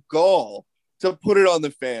then the gall to put it on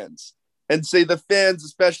the fans and say the fans,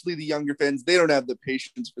 especially the younger fans, they don't have the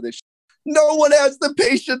patience for this. No one has the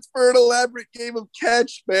patience for an elaborate game of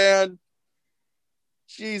catch, man.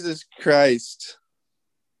 Jesus Christ.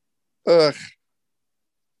 Ugh.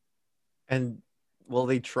 And well,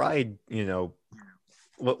 they tried,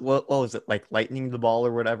 what was it, like lightning the ball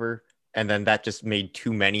or whatever, and then that just made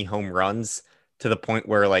too many home runs to the point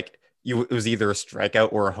where like it was either a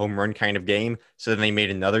strikeout or a home run kind of game. So then they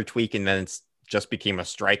made another tweak, and then it just became a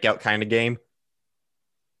strikeout kind of game.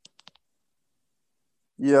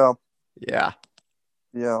 Yeah.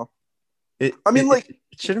 It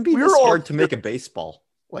shouldn't be this hard to make a baseball.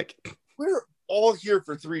 Like, we're all here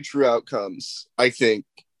for 3 true outcomes, I think.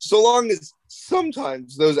 So long as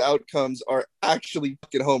sometimes those outcomes are actually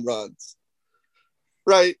fucking home runs.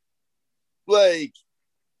 Right? Like,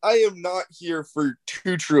 I am not here for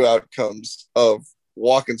 2 true outcomes of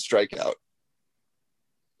walk and strikeout.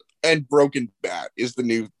 And broken bat is the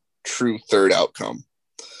new true third outcome.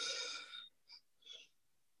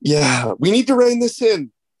 Yeah, we need to rein this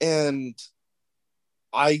in. And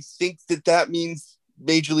I think that means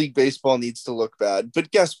Major League Baseball needs to look bad. But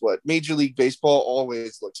guess what? Major League Baseball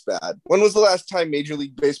always looks bad. When was the last time Major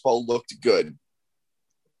League Baseball looked good?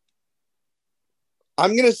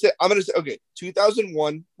 I'm gonna say, okay,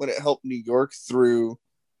 2001, when it helped New York through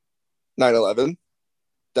 9/11.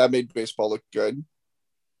 That made baseball look good.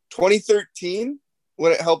 2013,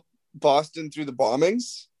 when it helped Boston through the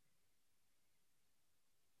bombings.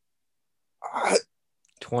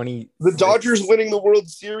 20. The Dodgers winning the World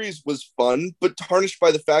Series was fun, but tarnished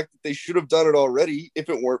by the fact that they should have done it already if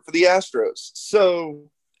it weren't for the Astros.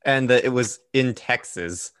 So, and it was in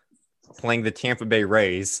Texas, playing the Tampa Bay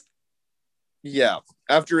Rays. yeah,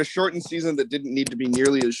 after a shortened season that didn't need to be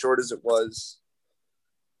nearly as short as it was,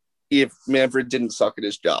 if Manfred didn't suck at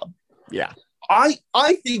his job. Yeah.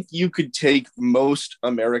 I think you could take most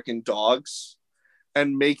American dogs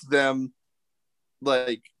and make them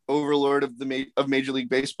like overlord of Major League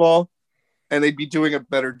Baseball, and they'd be doing a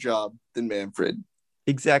better job than Manfred.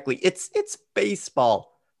 Exactly. It's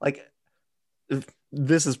baseball. Like,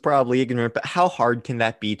 this is probably ignorant, but how hard can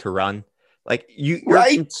that be to run? Like, you're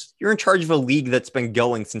in charge of a league that's been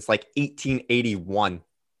going since like 1881.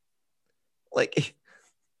 Like,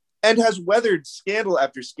 and has weathered scandal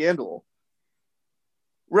after scandal.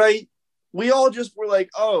 Right? We all just were like,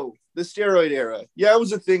 oh, the steroid era. Yeah, it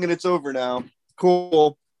was a thing and it's over now.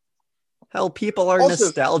 Cool. Hell, people are also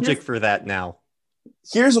nostalgic for that now.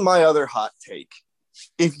 Here's my other hot take.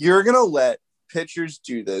 If you're going to let pitchers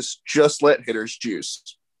do this, just let hitters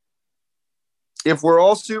juice. If we're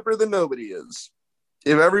all super, then nobody is.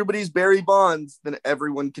 If everybody's Barry Bonds, then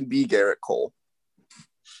everyone can be Garrett Cole.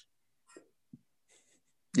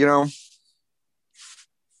 You know?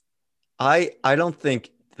 I don't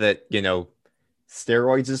think that,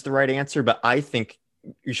 steroids is the right answer, but I think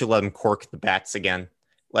you should let them cork the bats again.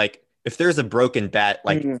 Like, if there's a broken bat,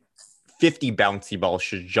 like 50 bouncy balls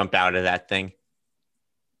should jump out of that thing.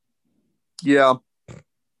 Yeah,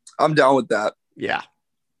 I'm down with that. Yeah.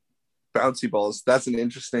 Bouncy balls. That's an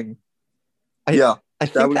interesting. I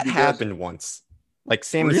think that happened once. Like,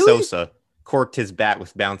 Sammy Sosa corked his bat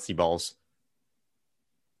with bouncy balls.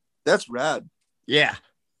 That's rad. Yeah.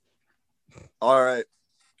 All right.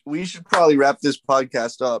 We should probably wrap this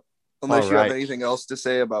podcast up unless you have anything else to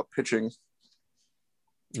say about pitching.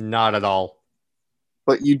 Not at all.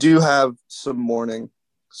 But you do have some morning.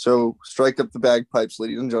 So strike up the bagpipes,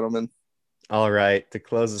 ladies and gentlemen. All right. To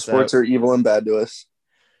close this Sports are evil and bad to us.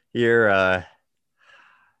 Here,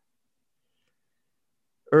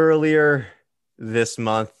 earlier this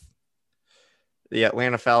month, the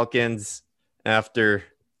Atlanta Falcons, after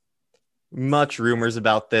much rumors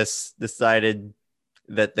about this, decided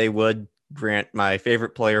that they would grant my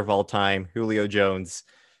favorite player of all time, Julio Jones,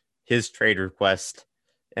 his trade request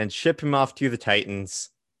and ship him off to the Titans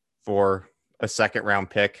for a second-round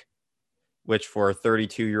pick, which for a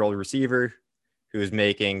 32-year-old receiver who is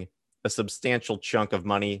making a substantial chunk of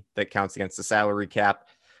money that counts against the salary cap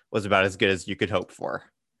was about as good as you could hope for.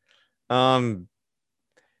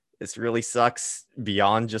 This really sucks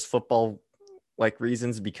beyond just football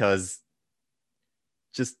reasons, because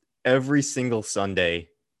just every single Sunday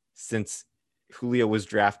since Julio was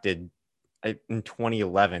drafted in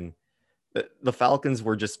 2011, the Falcons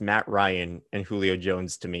were just Matt Ryan and Julio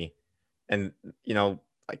Jones to me. And,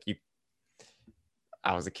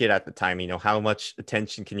 I was a kid at the time, how much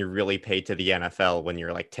attention can you really pay to the NFL when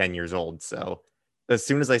you're 10 years old? So as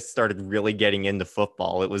soon as I started really getting into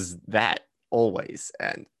football, it was that always.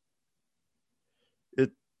 And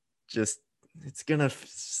it's gonna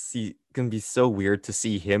be so weird to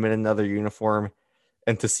see him in another uniform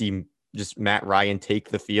and to see just Matt Ryan take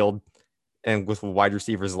the field and with wide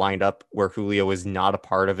receivers lined up where Julio is not a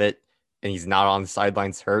part of it and he's not on the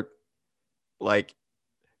sidelines hurt.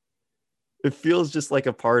 It feels just like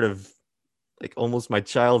a part of almost my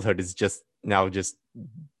childhood is just now just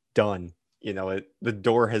done. The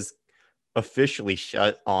door has officially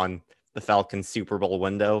shut on the Falcons Super Bowl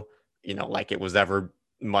window, like it was ever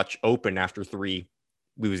much open after 3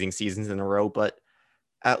 losing seasons in a row. But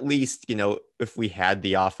at least, if we had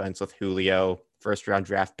the offense with Julio, first round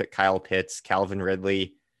draft pick Kyle Pitts, Calvin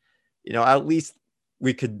Ridley, at least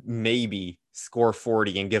we could maybe score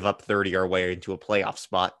 40 and give up 30 our way into a playoff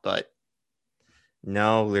spot. But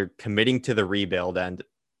no, they're committing to the rebuild. And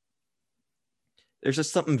there's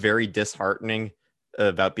just something very disheartening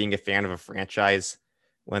about being a fan of a franchise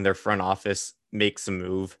when their front office makes a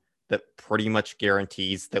move that pretty much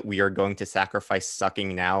guarantees that we are going to sacrifice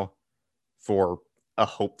sucking now for a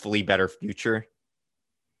hopefully better future.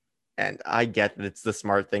 And I get that it's the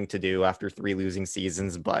smart thing to do after 3 losing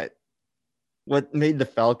seasons, but what made the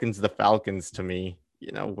Falcons to me,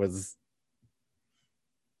 was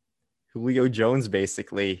Julio Jones,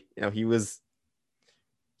 basically.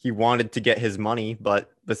 He wanted to get his money, but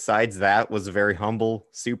besides that was a very humble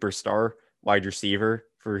superstar wide receiver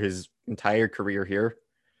for his entire career here.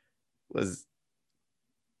 Was,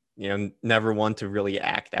 never one to really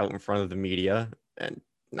act out in front of the media, and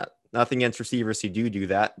nothing against receivers who do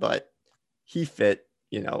that, but he fit,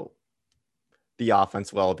 the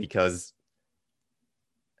offense well because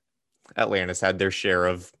Atlanta's had their share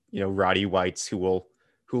of, Roddy Whites who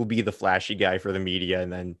will be the flashy guy for the media,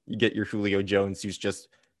 and then you get your Julio Jones who's just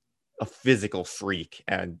a physical freak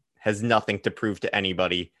and has nothing to prove to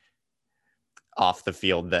anybody off the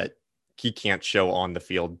field that he can't show on the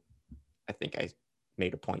field. I think I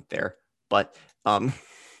made a point there, but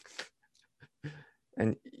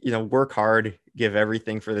and work hard, give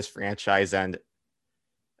everything for this franchise, and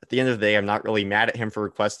at the end of the day, I'm not really mad at him for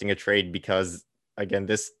requesting a trade because, again,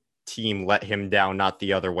 this team let him down, not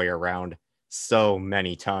the other way around, so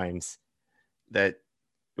many times that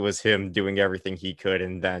it was him doing everything he could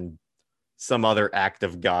and then some other act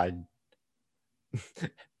of God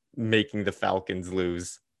making the Falcons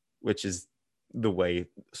lose, which is the way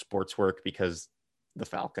sports work because the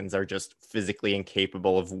Falcons are just physically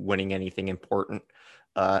incapable of winning anything important.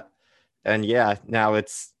 And yeah, now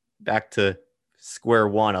it's back to square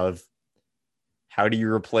one of how do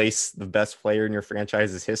you replace the best player in your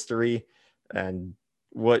franchise's history, and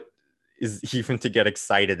what is even to get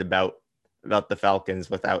excited about the Falcons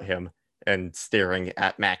without him and staring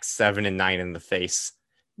at Max 7-9 in the face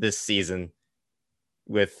this season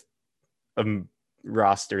with a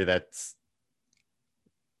roster that's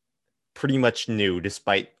pretty much new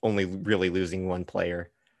despite only really losing one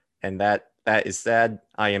player. And that is sad.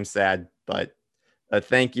 I am sad, but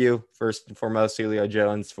thank you first and foremost, Julio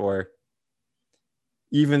Jones, for,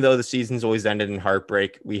 even though the season's always ended in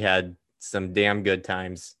heartbreak, we had some damn good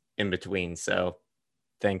times in between. So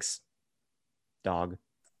thanks, dog.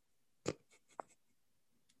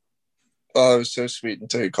 Oh, it was so sweet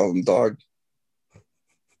until you called him dog.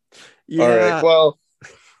 Yeah. All right.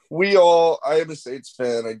 Well, I am a Saints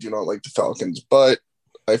fan. I do not like the Falcons, but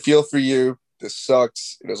I feel for you. This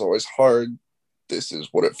sucks. It is always hard. This is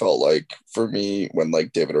what it felt like for me when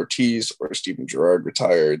like David Ortiz or Steven Gerrard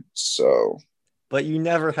retired. So, but you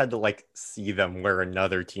never had to like see them wear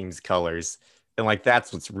another team's colors, and like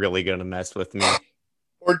that's what's really gonna mess with me.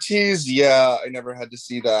 Ortiz, yeah, I never had to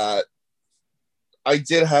see that. I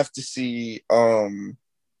did have to see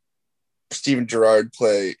Steven Gerrard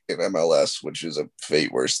play in MLS, which is a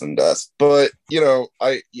fate worse than death. But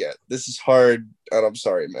this is hard, and I'm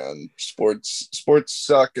sorry, man. Sports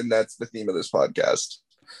suck, and that's the theme of this podcast.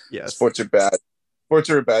 Yes, sports are bad. Sports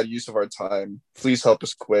are a bad use of our time. Please help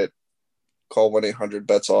us quit. Call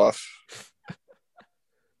 1-800-BETS-OFF.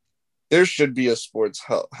 There should be a sports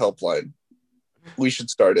helpline. We should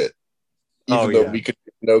start it, even though we could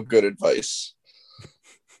give no good advice.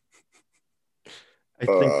 I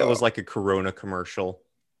think that was like a Corona commercial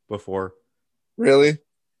before. Really?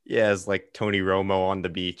 Yeah, it's like Tony Romo on the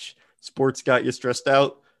beach. Sports got you stressed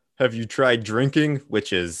out? Have you tried drinking?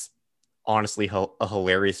 Which is honestly a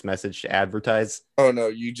hilarious message to advertise. Oh no,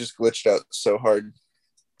 you just glitched out so hard.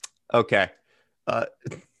 Okay.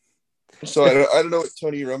 So I don't know what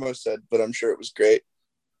Tony Romo said, but I'm sure it was great.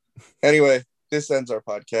 Anyway, this ends our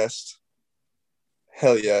podcast.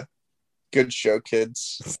 Hell yeah. Good show,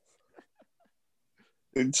 kids.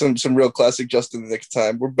 Some real classic just in the nick of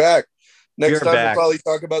time. We're back. Next time we'll probably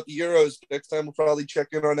talk about the Euros. Next time we'll probably check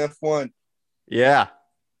in on F1. Yeah.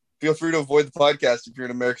 Feel free to avoid the podcast if you're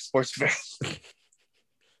an American sports fan.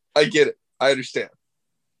 I get it. I understand.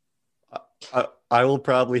 I will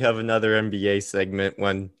probably have another NBA segment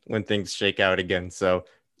when things shake out again. So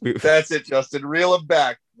that's it, Justin. Reel him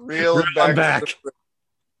back. Reel him back.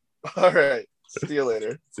 All right. See you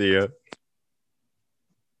later. See you.